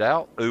whips it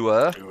out,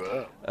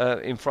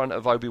 in front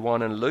of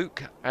Obi-Wan and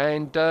Luke,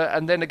 and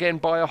then again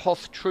by a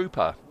Hoth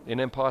trooper in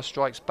Empire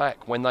Strikes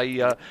Back, when they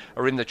are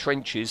in the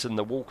trenches and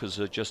the walkers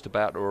are just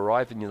about to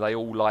arrive, and they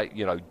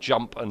all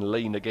jump and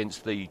lean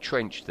against the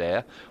trench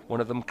there.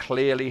 One of them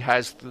clearly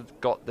has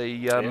got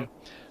the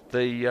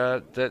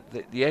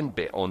end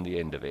bit on the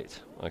end of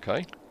it.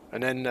 Okay.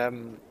 And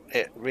then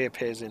it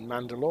reappears in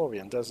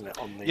Mandalorian, doesn't it?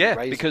 On the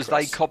Razor because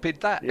Crest. they copied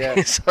that.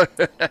 Yeah, so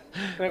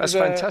that's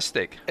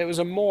fantastic. It was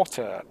a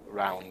mortar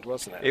round,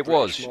 wasn't it? It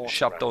was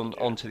shoved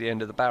onto the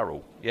end of the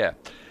barrel. Yeah,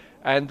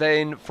 and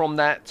then from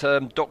that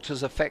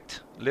Doctor's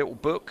Effect little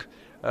book,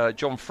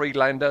 John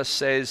Friedlander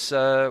says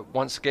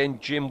once again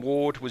Jim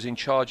Ward was in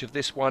charge of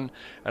this one,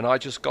 and I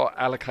just got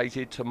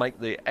allocated to make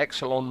the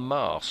Exillion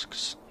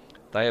masks.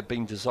 They had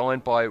been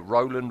designed by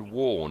Roland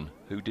Warne,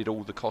 who did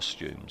all the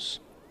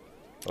costumes.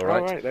 All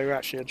right. Oh, right, they were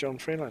actually a John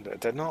Friedlander.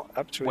 They're not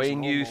up to his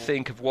when you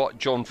think of what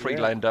John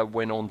Friedlander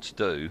went on to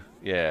do.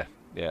 Yeah.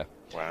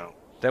 Wow.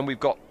 Then we've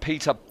got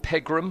Peter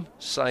Pegram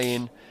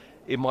saying,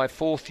 In my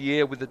 4th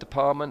year with the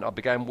department, I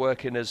began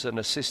working as an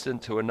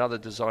assistant to another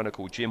designer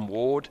called Jim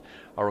Ward.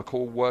 I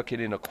recall working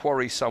in a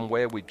quarry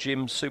somewhere with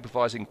Jim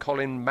supervising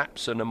Colin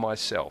Mapson and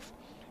myself.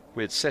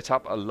 We had set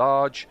up a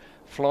large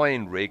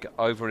flying rig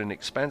over an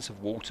expanse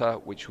of water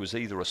which was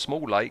either a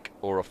small lake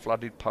or a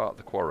flooded part of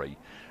the quarry.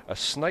 A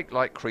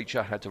snake-like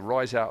creature had to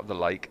rise out of the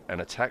lake and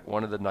attack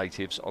one of the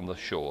natives on the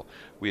shore.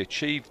 We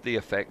achieved the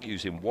effect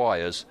using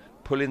wires,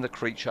 pulling the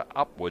creature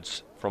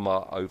upwards from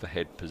our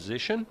overhead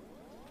position.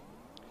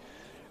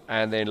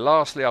 And then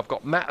lastly, I've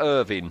got Matt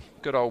Irvin.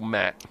 Good old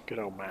Matt. Good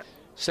old Matt.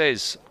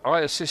 Says,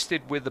 I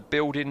assisted with the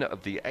building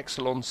of the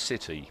Exillions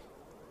city,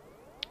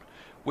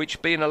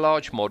 which being a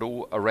large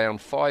model around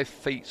 5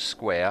 feet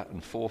square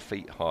and 4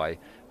 feet high,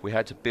 we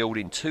had to build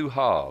in 2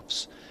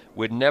 halves.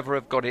 We'd never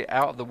have got it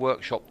out of the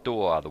workshop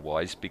door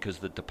otherwise, because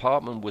the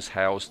department was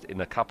housed in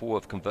a couple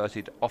of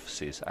converted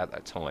offices at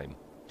that time.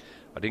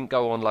 I didn't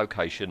go on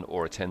location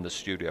or attend the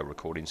studio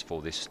recordings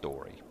for this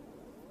story.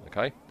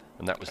 Okay?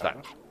 And that was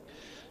that.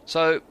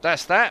 So,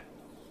 that's that.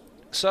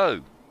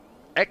 So,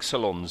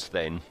 Exillions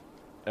then.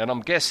 And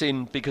I'm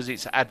guessing, because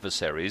it's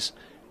Adversaries,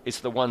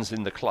 it's the ones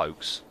in the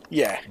cloaks.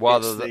 Yeah.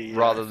 Rather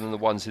than the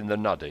ones in the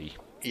nuddy.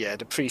 Yeah,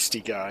 the priesty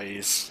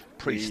guys.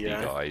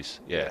 Guys,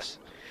 yes.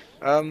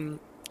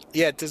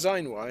 Yeah,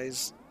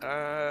 design-wise,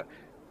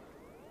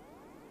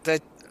 they're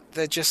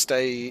just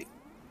a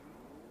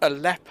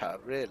leper,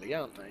 really,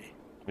 aren't they?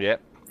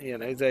 Yep. You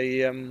know,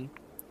 they're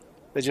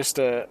just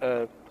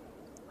a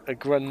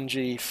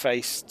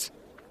grungy-faced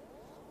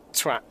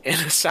twat in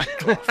a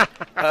sackcloth.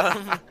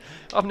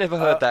 I've never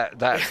heard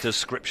that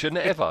description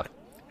ever.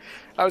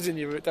 That was in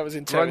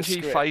Terra's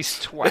script.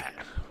 Grungy-faced twat.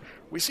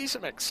 We see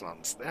some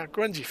Exillions. They are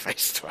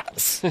grungy-faced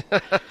twats.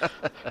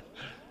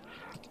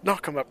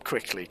 Knock them up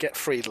quickly. Get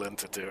Friedland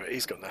to do it.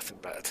 He's got nothing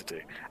better to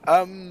do.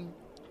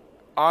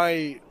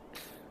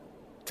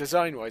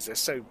 Design-wise, they're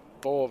so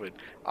boring.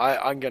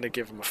 I'm going to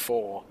give them a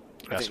 4.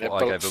 I think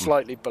they're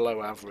slightly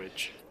below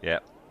average. Yeah,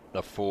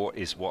 the 4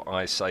 is what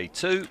I say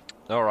too.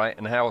 All right,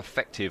 and how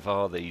effective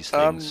are these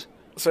things?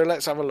 So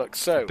let's have a look.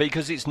 So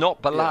because it's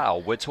not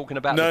Bilal, we're talking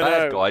about the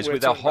bad guys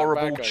with their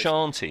horrible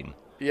chanting.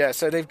 Yeah,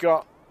 so they've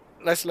got.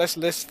 Let's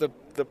list the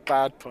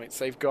bad points.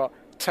 They've got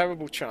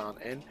terrible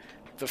chanting.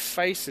 The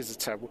faces are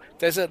terrible.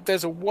 There's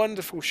a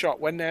wonderful shot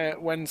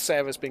when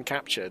Sarah's been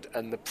captured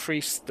and the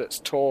priest that's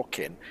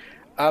talking.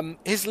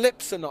 His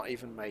lips are not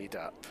even made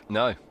up.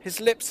 No. His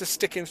lips are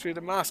sticking through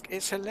the mask.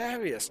 It's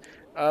hilarious.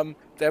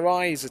 Their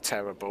eyes are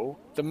terrible.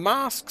 The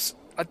masks,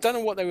 I don't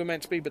know what they were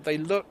meant to be, but they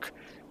look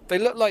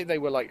like they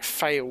were like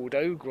failed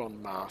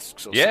Ogron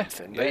masks or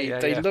something.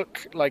 They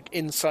look like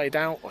inside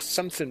out or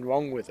something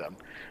wrong with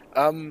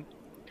them.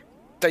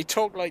 They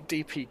talk like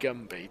DP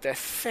Gumby. They're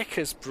thick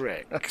as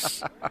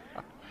bricks.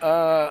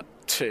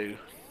 2.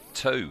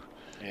 2?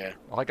 Yeah.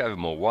 I gave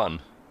them a 1.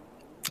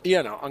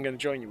 Yeah, no, I'm going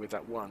to join you with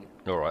that 1.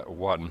 All right, a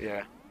 1.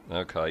 Yeah.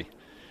 Okay,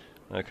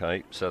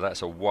 so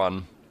that's a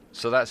 1.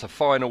 So that's a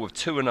final of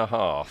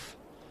 2.5.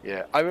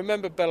 Yeah, I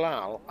remember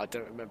Bilal. I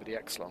don't remember the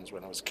Exillions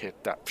when I was a kid.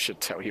 That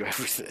should tell you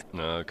everything.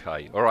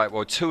 Okay, all right,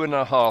 well,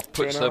 2.5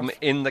 puts them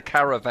in the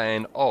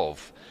caravan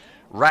of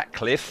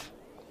Ratcliffe.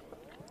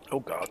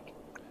 Oh, God.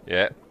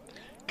 Yeah.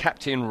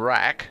 Captain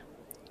Rack.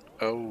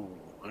 Oh,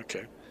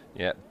 okay.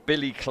 Yeah,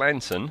 Billy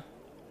Clanton.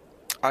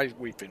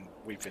 We've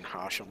been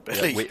harsh on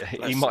Billy.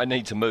 Yeah, he might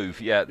need to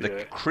move. Yeah,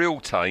 the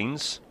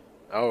Krilltanes.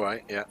 Oh,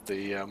 right, yeah,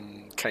 the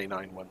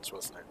K9 ones,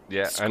 wasn't it?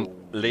 Yeah, and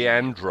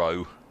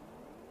Leandro.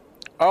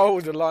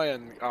 Oh, the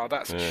lion. Oh,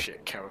 that's a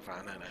shit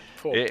caravan, isn't it?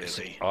 Poor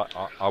Billy.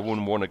 I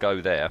wouldn't want to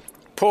go there.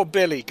 Poor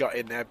Billy got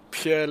in there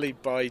purely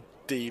by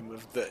deem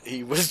of that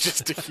he was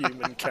just a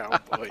human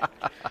cowboy.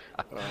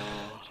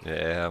 Oh.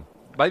 Yeah.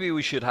 Maybe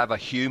we should have a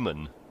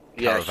human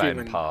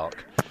caravan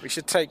park. We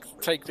should take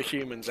the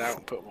humans out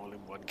and put them all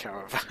in one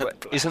caravan.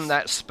 But isn't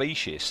that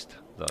speciesist,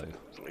 though?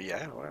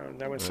 Yeah, well,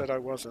 no one said I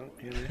wasn't.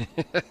 You know?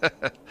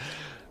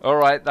 All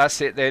right, that's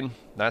it then.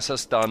 That's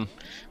us done.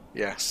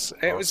 Yes,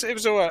 it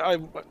was all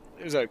right.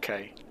 It was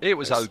okay. It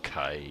was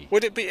okay.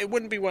 It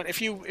wouldn't be one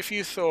if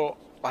you thought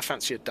I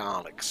fancy a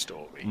Dalek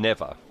story.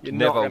 Never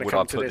would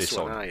I put this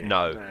on.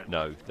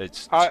 No.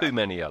 There's too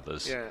many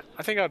others. Yeah,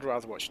 I think I'd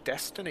rather watch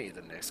Destiny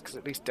than this because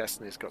at least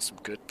Destiny's got some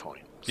good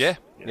points. Yeah.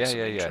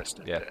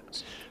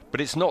 Bits. But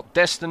it's not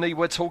Destiny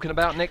we're talking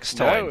about next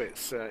time. No,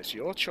 it's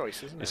your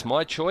choice, isn't it? It's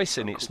my choice,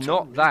 and it's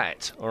not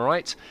that. All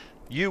right.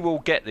 You will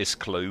get this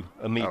clue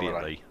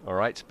immediately. All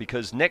right,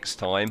 because next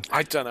time.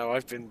 I don't know.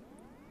 I've been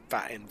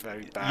batting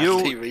very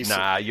badly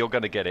recently. Nah, you're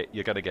going to get it.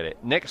 You're going to get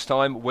it. Next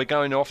time we're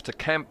going off to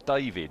Camp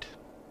David.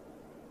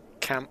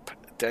 Camp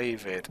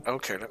David.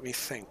 Okay, let me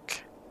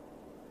think.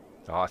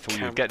 Oh, I thought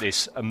you'd get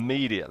this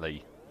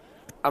immediately.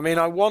 I mean,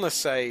 I want to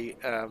say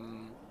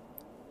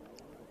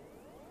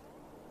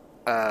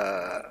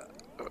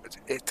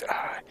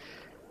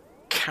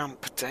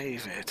Camp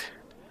David.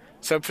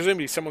 So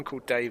presumably someone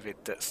called David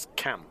that's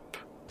camp.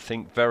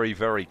 Think very,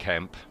 very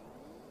camp.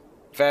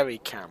 Very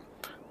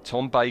camp.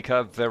 Tom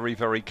Baker, very,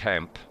 very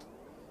camp.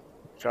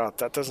 God,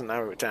 that doesn't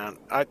narrow it down.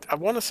 I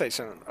want to say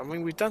something. I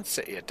mean, we've done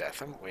City of Death,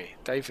 haven't we?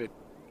 David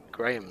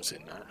Graham's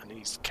in that, and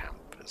he's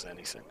camp as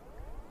anything.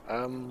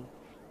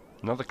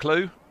 Another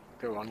clue?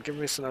 Go on, give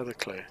us another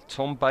clue.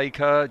 Tom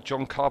Baker,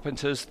 John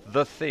Carpenter's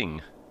The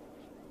Thing.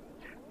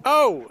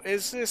 Oh,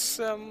 is this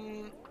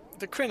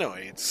the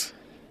Crinoids?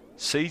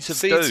 Seeds of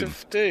Seeds Doom.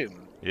 of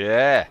Doom.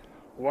 Yeah.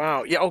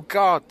 Wow. Yeah. Oh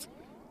God.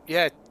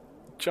 Yeah.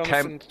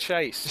 Jonathan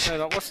Chase.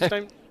 No, what's his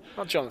name?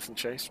 Not Jonathan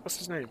Chase. What's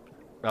his name?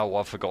 Oh,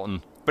 I've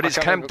forgotten. But it's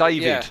can't Camp remember,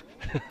 David.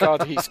 Yeah.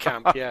 God, he's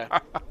camp. Yeah.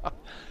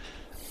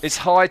 It's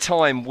high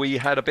time we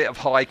had a bit of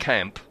high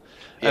camp.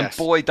 And Yes.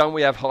 boy, don't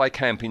we have high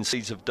camp in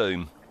Seeds of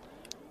Doom.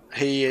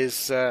 He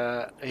is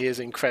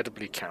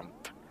incredibly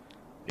camp.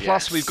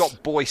 Plus, Yes. we've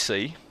got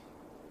Boise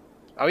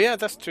Oh yeah,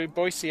 that's true.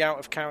 Boise out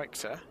of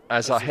character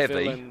as a heavy.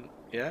 villain.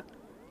 Yeah.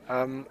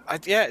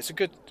 Yeah, it's a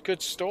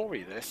good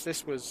story. This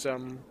is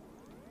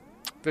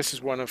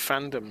one of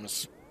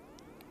fandom's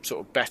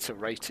sort of better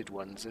rated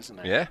ones, isn't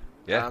it? Yeah,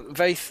 yeah.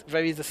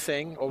 Very The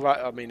Thing. All right.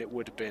 I mean, it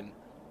would have been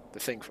The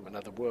Thing from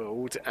Another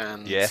World,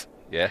 and Yeah.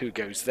 Who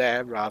Goes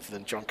There, rather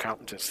than John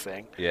Carpenter's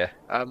Thing. Yeah.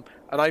 And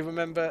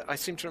I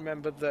seem to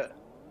remember that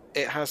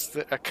it has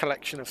a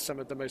collection of some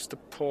of the most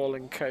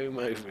appalling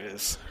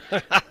comb-overs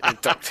in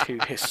Doctor Who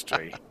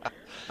history.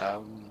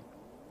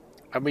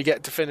 And we get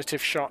a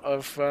definitive shot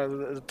of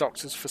the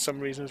Doctors, for some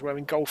reason, is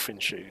wearing golfing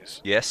shoes.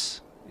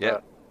 Yes. Yeah.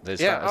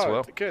 There's Yeah, that as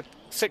well. Good.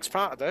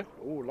 6-parter, though.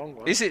 Oh, long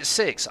one. Is it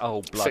 6?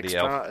 Oh, bloody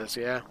hell. 6-parters,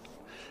 yeah.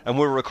 And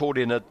we're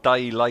recording a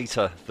day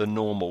later than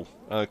normal.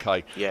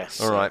 Okay. Yes.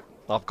 All right.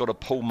 I've got to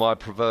pull my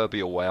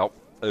proverbial out.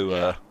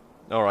 Yeah.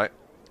 All right.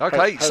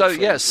 Okay. So,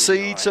 Hopefully yeah, it'll be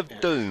Seeds all of right,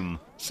 yeah. Doom.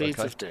 Seeds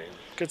Okay. of Doom.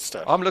 Good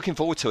stuff. I'm looking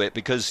forward to it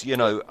because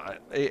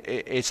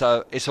it's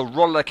a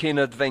rollicking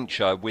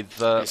adventure with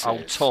Yes, it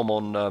old is. Tom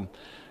on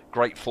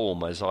great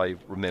form, as I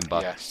remember.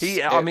 Yes.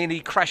 He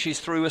crashes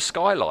through a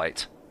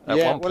skylight at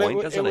one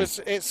point, doesn't he?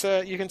 It's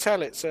you can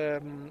tell it's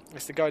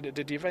the guy that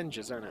did the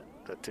Avengers, isn't it?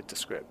 That did the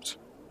script.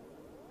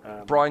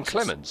 Brian what's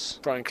his- Clemens.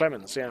 Brian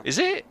Clemens, yeah. Is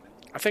it?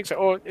 I think so.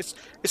 Or it's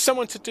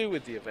someone to do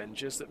with the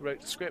Avengers that wrote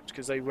the script,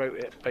 because they wrote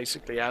it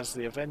basically as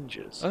the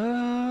Avengers.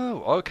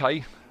 Oh,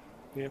 okay.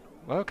 Yeah.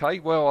 Okay.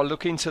 Well, I'll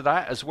look into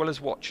that as well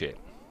as watch it.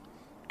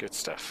 Good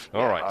stuff.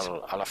 All right.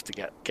 I'll have to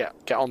get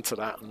onto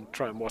that and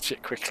try and watch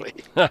it quickly.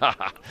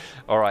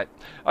 All right.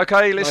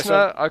 Okay, Nice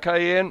listener.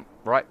 Okay, Ian.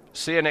 Right.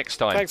 See you next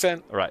time. Thanks,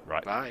 Ian. Right.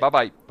 Right. Bye. Bye.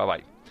 Bye.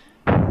 Bye.